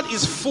cloud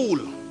is full,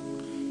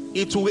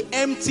 it will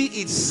empty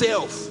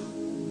itself.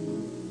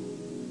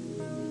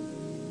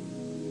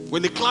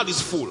 When the cloud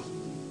is full.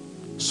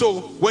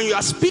 So when you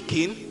are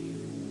speaking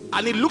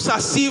and it looks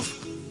as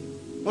if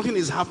nothing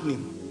is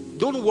happening,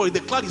 don't worry, the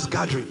cloud is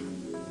gathering.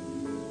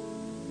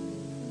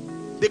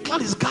 The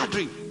cloud is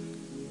gathering.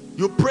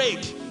 You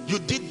prayed, you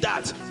did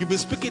that, you've been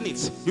speaking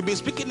it, you've been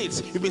speaking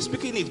it, you've been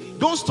speaking it.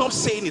 Don't stop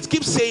saying it,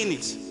 keep saying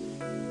it.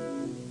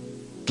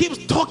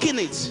 Keep talking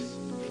it.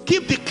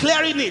 Keep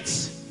declaring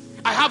it.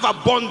 I have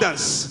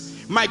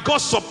abundance. My God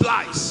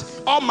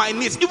supplies all my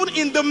needs. Even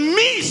in the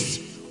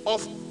midst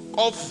of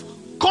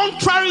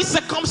contrary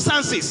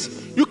circumstances,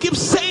 you keep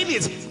saying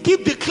it,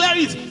 keep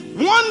declaring it.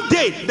 One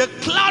day the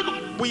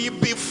cloud will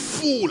be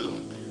full.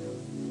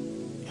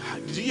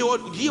 Did you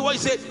hear what he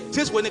said? It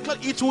says when the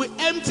cloud, it will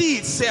empty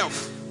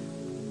itself.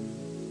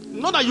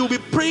 Not that you'll be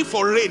praying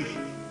for rain.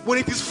 When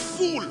it is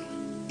full,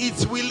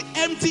 it will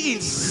empty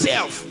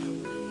itself.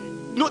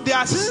 No, there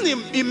are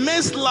seasons in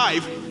men's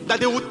life that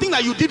they would think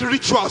that you did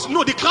rituals.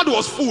 No, the cloud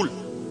was full.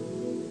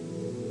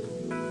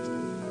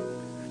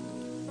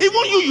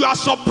 Even you are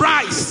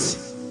surprised.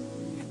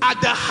 at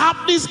the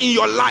happenings in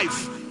your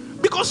life,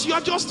 because you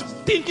are just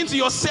thinking to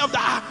yourself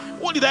that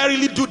what did I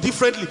really do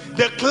differently?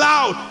 The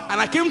cloud, and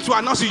I came to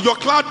announce you, your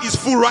cloud is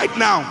full right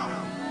now.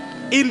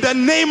 In the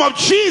name of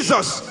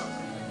Jesus,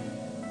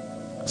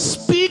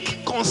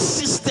 speak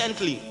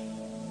consistently.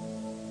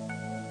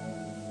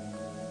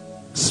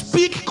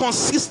 Speak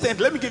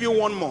consistently. Let me give you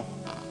one more.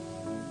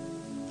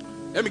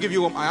 Let me give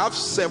you one. I have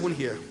 7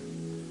 here,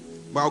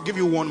 but I'll give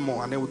you one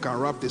more and then we can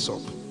wrap this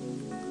up.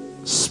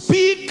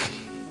 Speak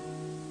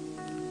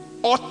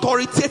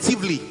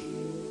authoritatively.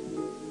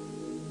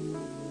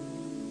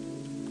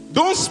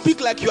 Don't speak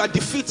like you are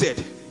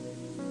defeated.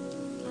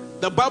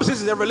 The Bible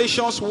says in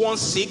Revelations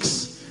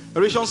 1:6,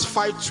 Revelations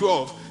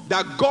 5:12,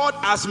 that God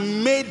has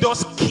made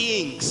us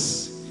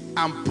kings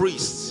and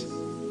priests.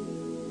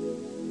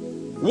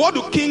 What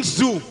do kings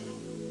do?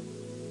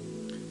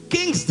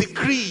 Kings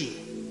decree.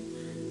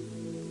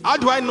 How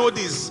do I know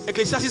this?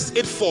 Ecclesiastes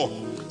 8:4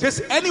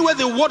 says, anywhere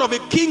the word of a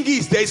king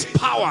is, there is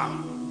power.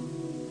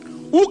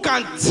 Who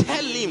can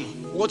tell him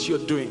what you're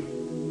doing?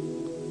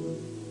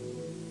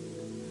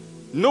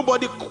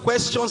 Nobody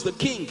questions the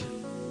king.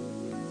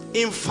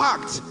 In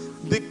fact,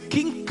 the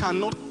king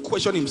cannot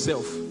question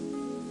himself.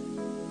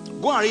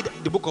 Go and read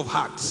the book of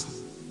Acts.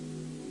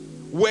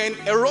 When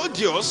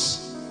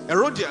Herodias,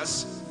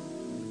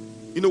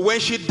 when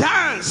she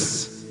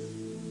danced,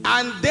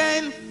 and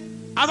then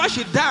after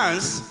she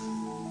danced,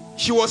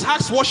 she was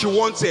asked what she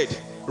wanted,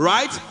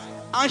 right?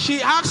 And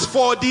she asked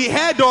for the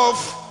head of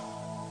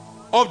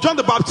John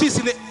the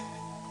Baptist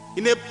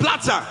in a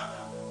platter.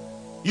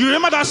 You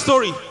remember that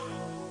story?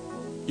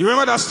 You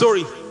remember that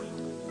story?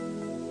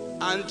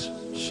 And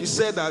she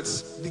said that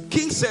the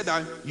king said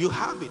that you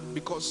have it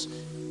because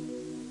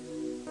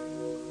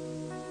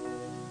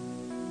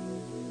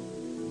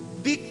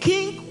the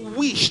king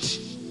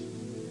wished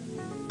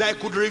that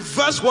he could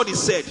reverse what he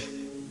said,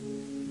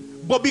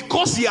 but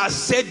because he has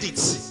said it,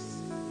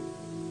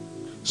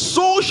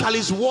 so shall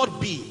his word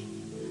be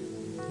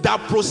that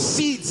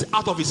proceeds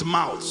out of his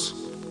mouth.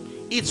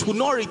 It will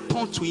not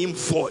return to him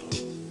void.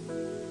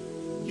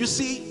 You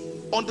see,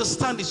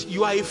 understand this.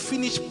 You are a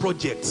finished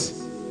project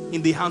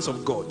in the hands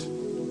of God.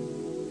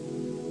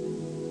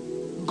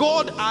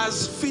 God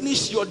has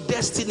finished your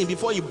destiny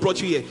before he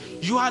brought you here.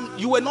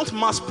 You were not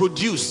mass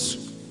produced.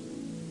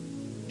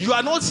 You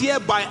are not here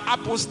by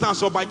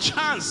happenstance or by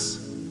chance.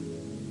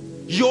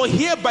 You're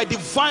here by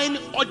divine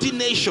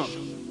ordination.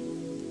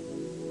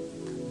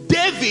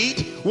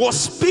 David was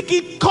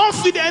speaking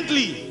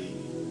confidently,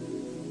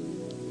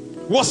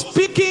 was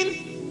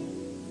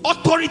speaking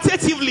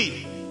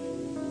authoritatively.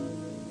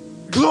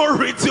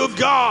 Glory to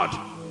God.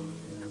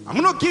 I'm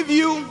going to give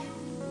you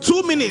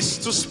 2 minutes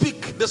to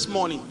speak this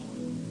morning.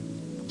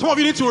 Some of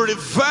you need to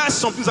reverse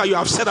some things that you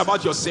have said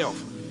about yourself,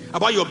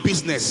 about your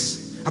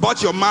business,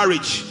 about your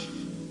marriage,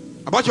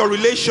 about your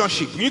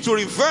relationship. You need to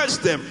reverse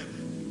them.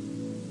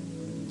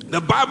 The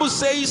Bible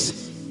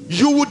says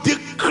you will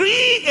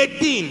decree a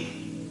thing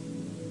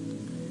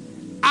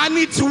and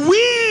it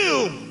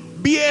will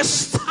be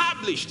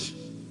established,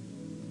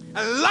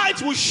 and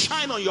light will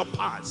shine on your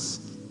paths.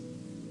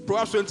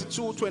 Proverbs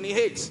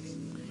 22:28.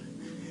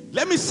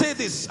 Let me say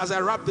this as I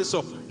wrap this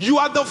up. You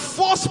are the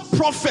first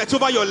prophet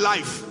over your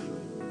life.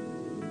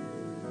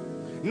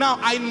 Now,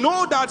 I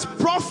know that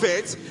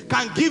prophets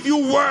can give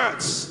you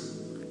words,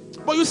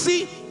 but you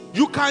see,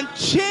 you can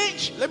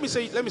change. Let me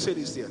say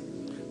this here.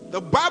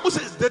 The Bible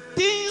says the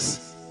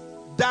things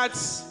that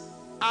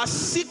are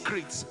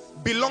secret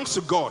belongs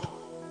to God,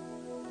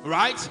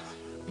 right?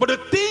 But the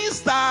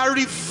things that are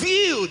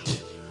revealed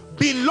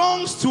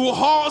belongs to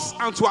us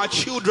and to our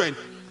children.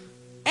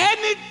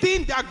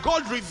 Anything that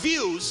God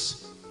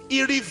reveals,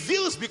 he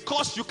reveals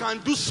because you can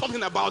do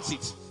something about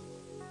it.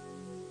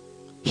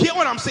 Hear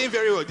what I'm saying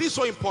very well. This is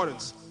so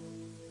important.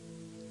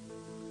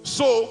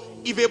 So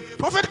if a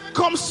prophet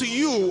comes to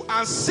you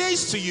and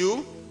says to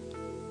you,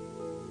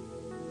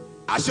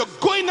 as you're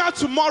going out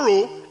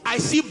tomorrow, I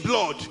see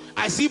blood,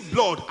 I see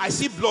blood, I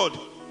see blood,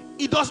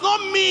 it does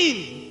not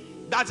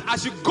mean that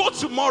as you go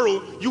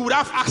tomorrow you would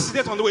have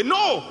accident on the way.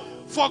 No,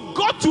 for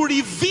God to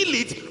reveal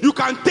it, you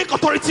can take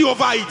authority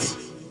over it.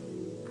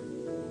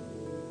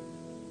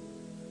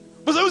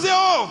 But some people say,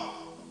 oh,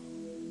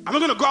 I'm not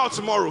going to go out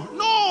tomorrow.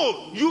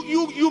 No,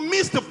 you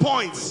missed the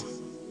point.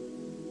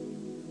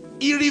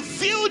 He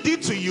revealed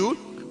it to you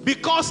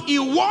because he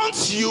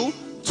wants you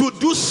to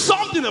do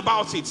something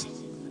about it.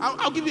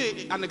 I'll give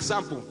you an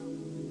example.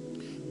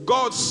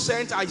 God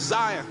sent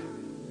Isaiah,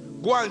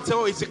 go and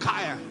tell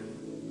Hezekiah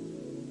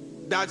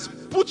that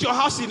put your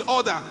house in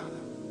order,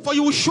 for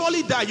you will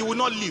surely die, you will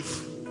not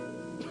live.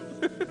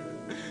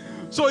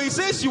 So he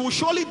says you will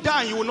surely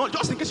die, you will not,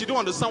 just in case you don't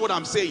understand what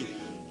I'm saying,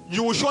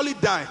 you will surely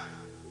die.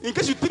 In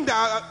case you think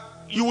that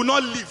you will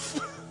not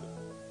live,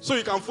 so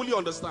you can fully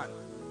understand.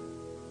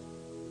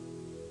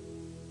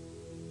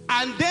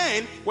 And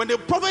then when the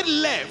prophet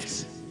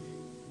left,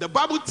 the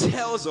Bible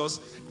tells us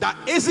that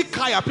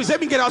Hezekiah, please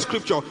let me get our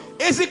scripture.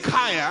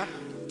 Hezekiah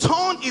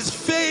turned his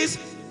face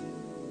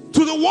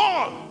to the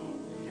wall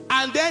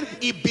and then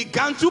he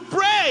began to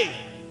pray.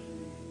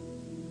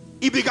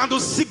 he began to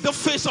seek the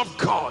face of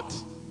God.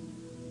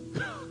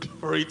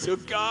 Glory to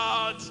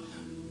God.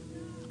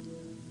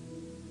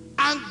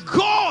 And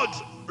God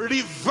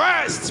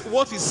reversed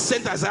what he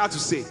sent Isaiah to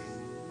say.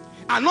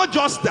 And not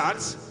just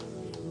that,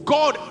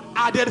 God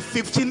added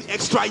 15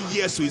 extra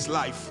years to his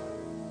life.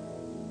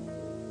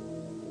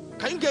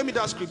 Can you get me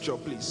that scripture,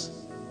 please?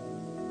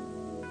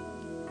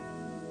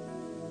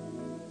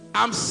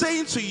 I'm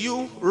saying to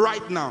you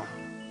right now,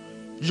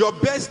 your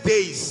best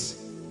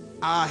days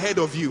are ahead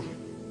of you.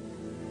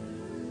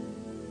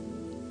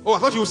 Oh, I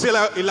thought you would say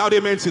a loud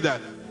amen to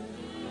that.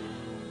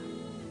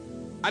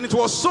 And it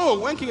was so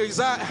when King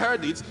Isaiah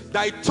heard it,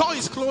 that he tore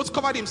his clothes,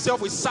 covered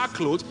himself with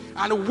sackcloth,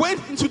 and went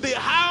into the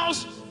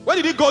house. Where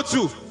did he go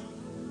to?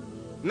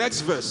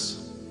 Next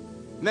verse.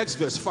 Next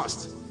verse,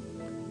 fast.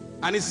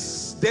 And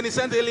then he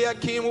sent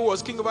Eliakim, who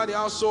was king over the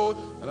household.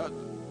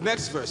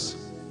 Next verse.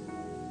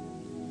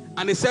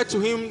 And he said to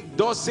him,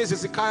 thus says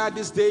Hezekiah,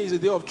 this day is a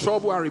day of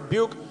trouble and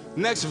rebuke.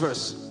 Next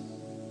verse.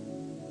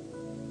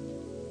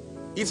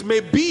 It may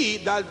be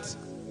that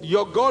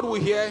your God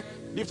will hear,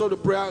 lift up the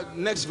prayer.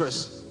 Next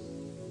verse.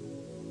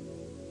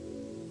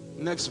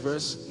 Next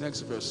verse,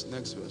 next verse,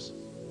 next verse.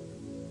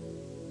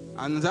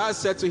 And I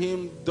said to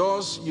him,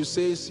 thus you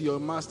say to your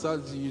master,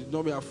 you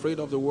don't be afraid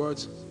of the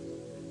words.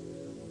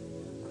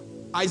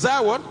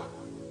 Isaiah what?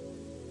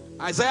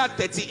 Isaiah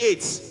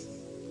 38.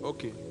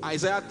 Okay,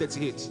 Isaiah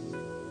 38.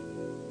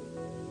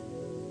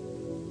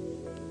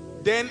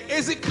 Then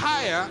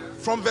Hezekiah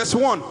from verse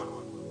 1.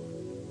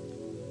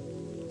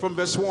 From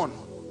verse 1.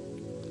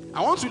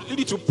 I want to lead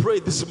you to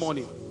pray this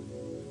morning.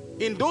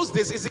 In those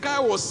days,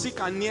 Hezekiah was sick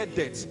and near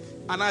death.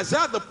 And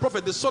Isaiah the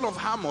prophet, the son of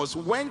Amos,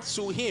 went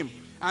to him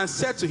and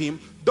said to him,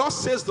 thus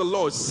says the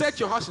Lord, set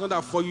your heart in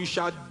order, for you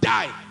shall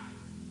die.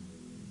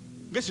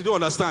 Guess you don't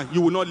understand.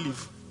 You will not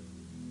live.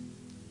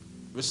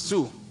 Verse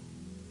 2.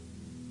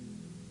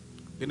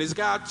 Then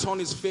Hezekiah turned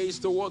his face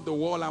toward the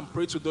wall and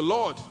prayed to the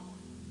Lord.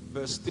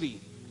 Verse 3.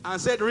 And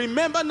said,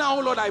 remember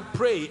now, Lord, I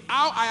pray,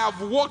 how I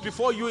have walked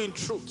before you in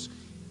truth,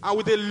 and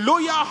with a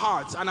loyal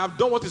heart, and have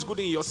done what is good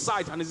in your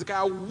sight. And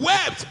Hezekiah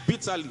wept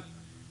bitterly.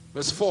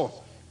 Verse 4.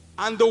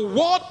 And the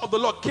word of the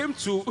Lord came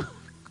to...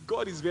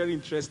 God is very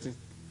interesting.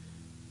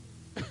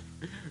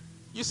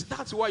 You see,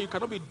 that's why you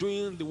cannot be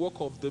doing the work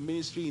of the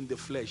ministry in the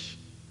flesh.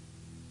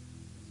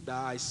 That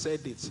I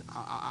said it.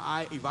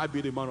 If I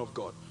be the man of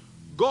God.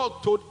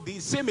 God told the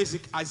same as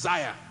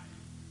Isaiah.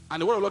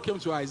 And the word of the Lord came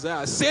to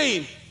Isaiah,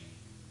 saying,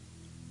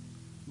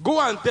 go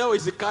and tell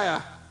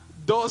Hezekiah,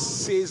 thus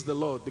says the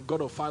Lord, the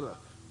God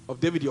of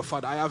David your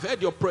father, I have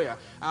heard your prayer.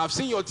 I have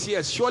seen your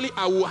tears. Surely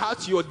I will add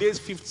to your days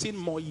 15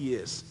 more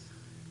years.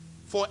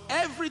 For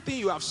everything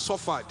you have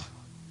suffered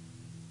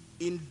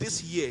in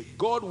this year,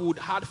 God would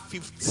add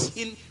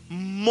 15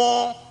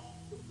 more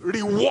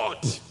reward,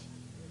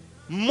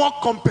 more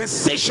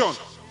compensation.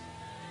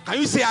 Can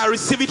you say, I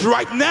receive it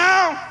right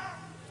now?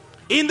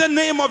 In the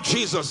name of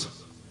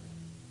Jesus.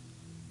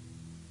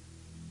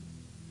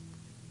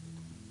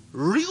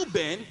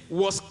 Reuben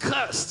was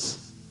cursed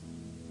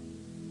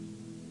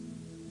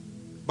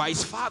by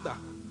his father.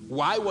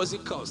 Why was he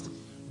cursed?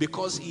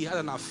 Because he had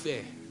an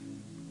affair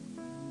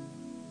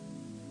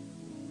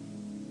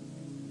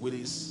with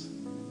his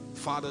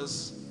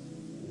father's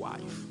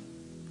wife.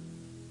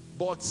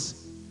 But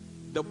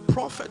the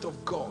prophet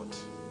of God,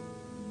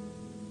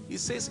 he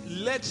says,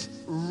 let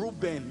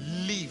Reuben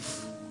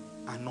live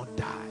and not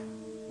die,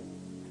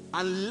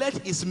 and let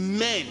his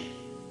men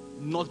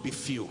not be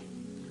few.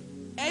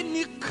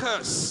 Any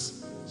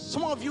curse,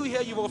 some of you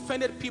here, you've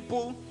offended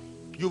people,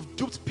 you've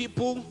duped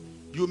people,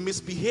 you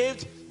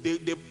misbehaved,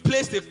 they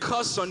placed a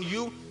curse on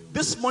you.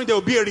 This morning there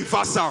will be a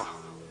reversal.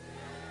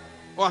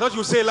 Oh, I thought you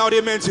would say a loud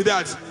amen to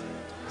that.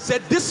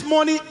 Said this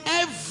morning,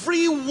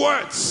 every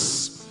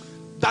words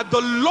that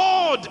the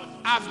Lord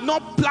have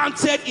not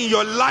planted in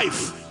your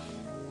life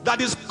that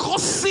is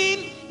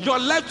causing your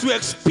life to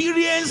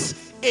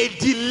experience a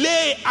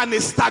delay and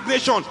a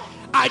stagnation,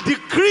 I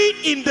decree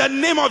in the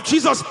name of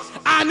Jesus,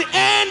 an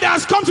end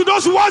has come to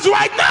those words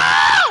right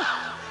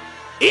now.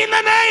 In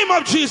the name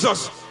of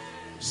Jesus.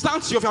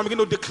 Stand to your feet and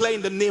begin to declare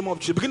in the name of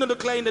Jesus. Begin to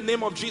declare in the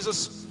name of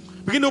Jesus.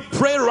 Begin to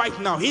pray right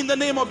now in the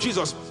name of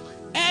Jesus.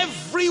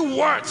 Every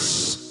word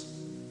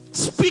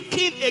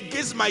speaking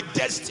against my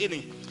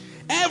destiny,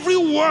 every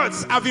word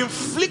I've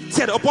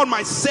inflicted upon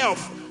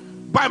myself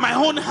by my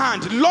own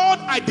hand, Lord,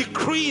 I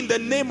decree in the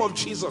name of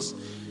Jesus.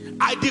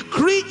 I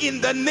decree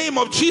in the name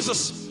of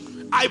Jesus.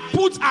 I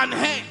put an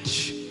end.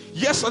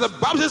 Yes, so the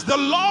Bible says the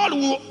Lord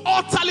will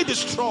utterly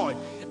destroy.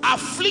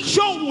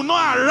 Affliction will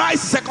not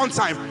arise second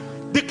time.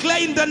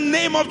 Declare in the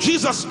name of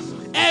Jesus.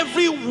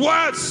 Every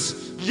word,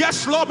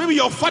 yes, Lord, maybe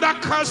your father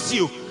cursed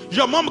you,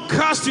 your mom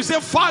cursed you. Say,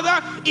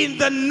 Father, in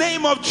the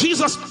name of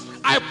Jesus,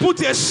 I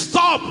put a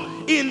stop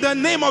in the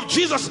name of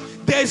Jesus.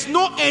 There is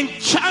no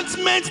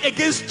enchantment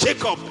against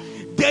Jacob.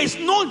 There is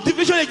no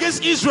division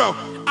against Israel.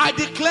 I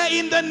declare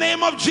in the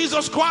name of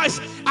Jesus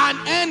Christ, an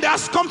end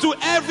has come to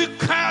every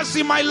curse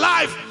in my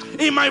life,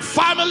 in my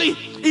family,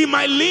 in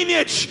my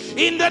lineage.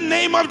 In the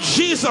name of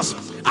Jesus,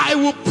 I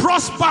will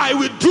prosper, I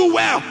will do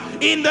well.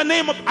 in the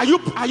name of, are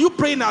you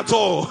praying at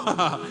all?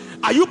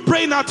 Are you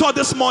praying at all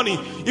this morning?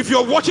 If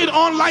you're watching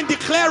online,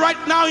 declare right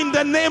now in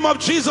the name of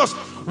Jesus.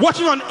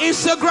 Watching on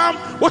Instagram,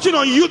 watching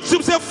on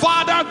YouTube, say,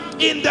 Father,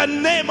 in the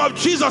name of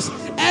Jesus,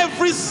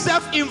 every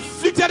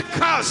self-inflicted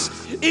curse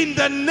in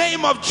the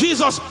name of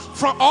Jesus,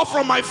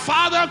 from my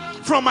father,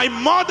 from my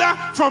mother,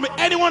 from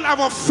anyone I've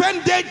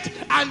offended,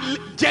 and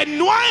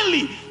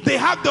genuinely they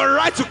have the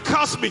right to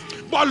curse me.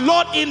 But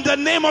Lord, in the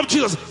name of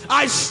Jesus,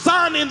 I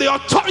stand in the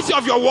authority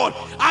of your word.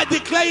 I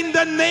declare in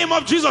the name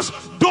of Jesus,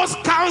 those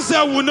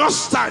counsel will not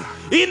stand.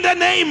 In the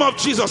name of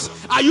Jesus.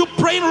 Are you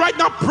praying right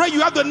now? Pray.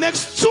 You have the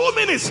next 2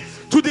 minutes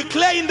to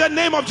declare in the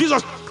name of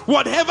Jesus.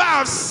 Whatever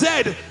I've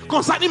said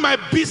concerning my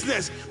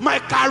business, my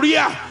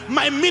career,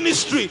 my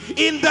ministry,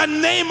 in the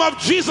name of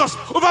Jesus,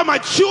 over my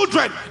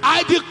children,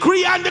 I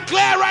decree and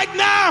declare right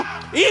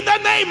now, in the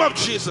name of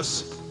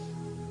Jesus.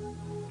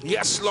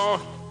 Yes,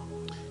 Lord.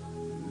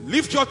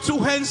 Lift your 2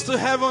 hands to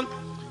heaven.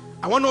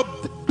 I want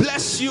to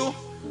bless you,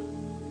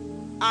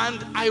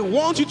 and I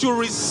want you to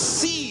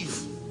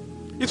receive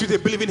it with a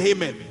believing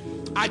amen.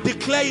 I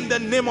declare in the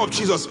name of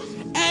Jesus,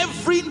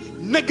 every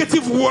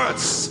negative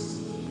words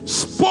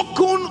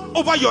spoken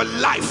over your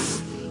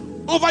life,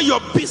 over your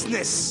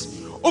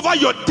business, over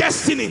your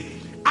destiny,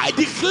 I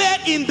declare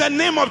in the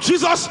name of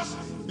Jesus,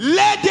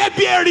 let there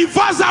be a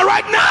reversal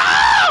right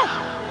now.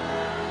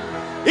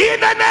 In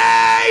the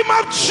name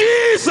of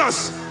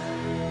Jesus.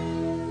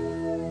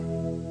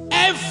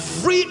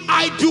 Every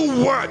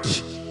idle word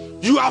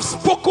you have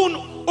spoken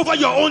over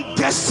your own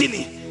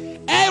destiny,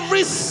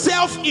 every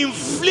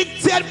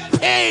self-inflicted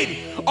pain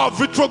of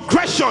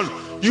retrogression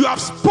you have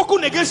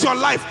spoken against your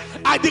life,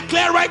 I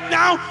declare right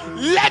now,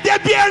 let there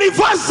be a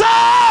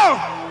reversal.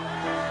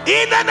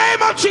 In the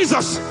name of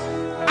Jesus,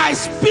 I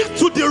speak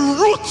to the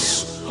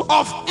roots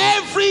of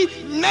every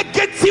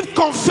negative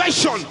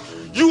confession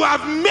you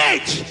have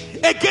made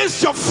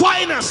against your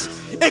finance,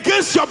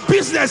 against your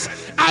business.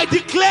 I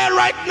declare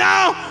right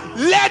now,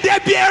 let there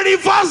be a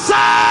reversal.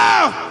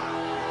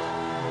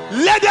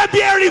 Let there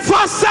be a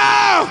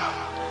reversal.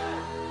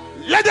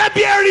 Let there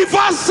be a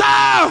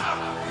reversal.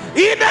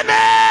 In the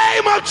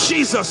name of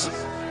Jesus.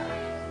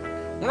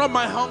 One of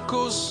my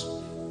uncles,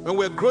 when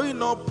we were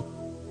growing up,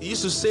 he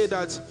used to say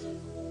that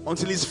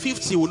until he's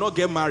 50, he will not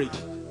get married.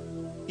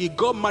 He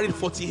got married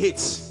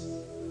 48.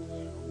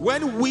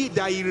 When we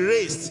that he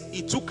raised,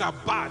 he took our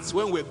baths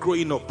when we were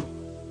growing up.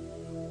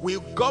 We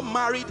got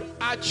married,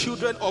 had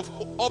children of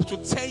up to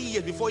 10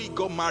 years before he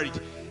got married.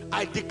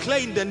 I declare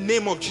in the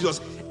name of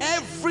Jesus,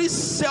 every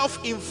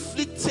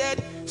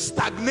self-inflicted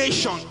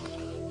stagnation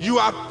you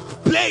have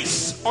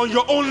placed on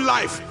your own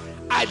life,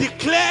 I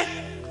declare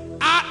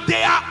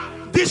they are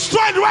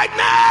destroyed right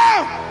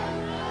now.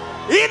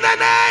 In the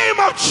name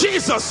of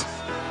Jesus,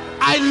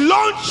 I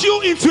launch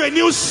you into a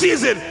new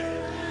season.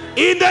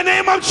 In the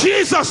name of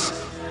Jesus.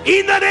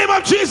 In the name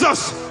of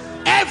Jesus.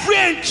 Every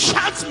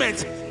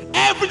enchantment,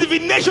 every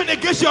divination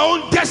against your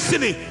own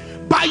destiny,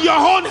 by your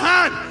own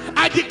hand,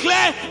 I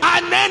declare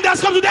an end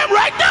has come to them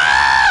right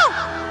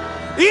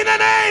now. In the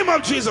name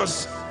of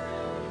Jesus.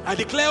 I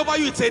declare over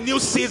you, it's a new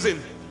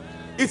season.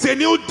 It's a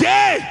new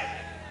day.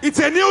 It's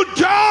a new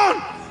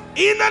dawn.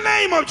 In the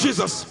name of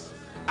Jesus.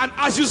 And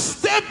as you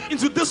step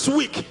into this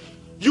week,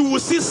 you will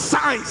see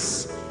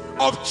signs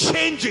of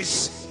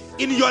changes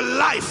in your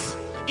life,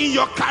 in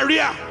your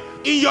career,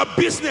 in your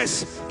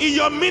business, in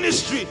your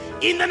ministry.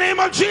 In the name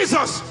of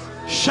Jesus.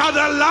 Shout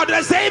out loud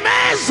and say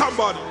amen,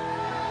 somebody.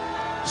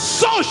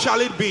 So shall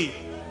it be.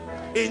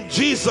 In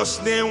Jesus'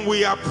 name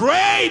we are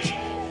prayed.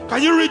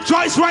 Can you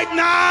rejoice right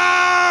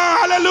now?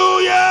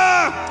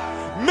 Hallelujah.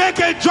 Make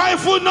a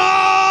joyful noise.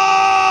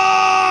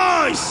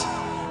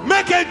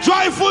 Make a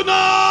joyful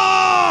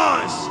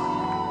noise.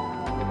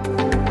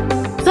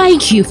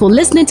 Thank you for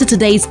listening to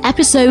today's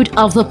episode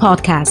of the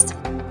podcast.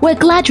 We're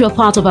glad you're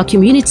part of our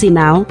community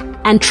now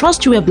and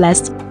trust you were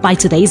blessed by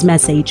today's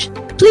message.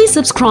 Please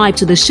subscribe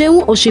to the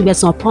Seun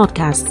Osigbesan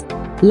podcast,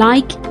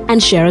 like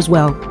and share as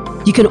well.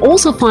 You can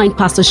also find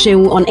Pastor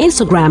Seun on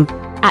Instagram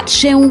at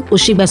Seun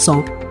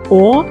Osigbesan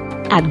or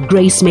at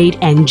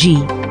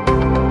GraceMadeNG.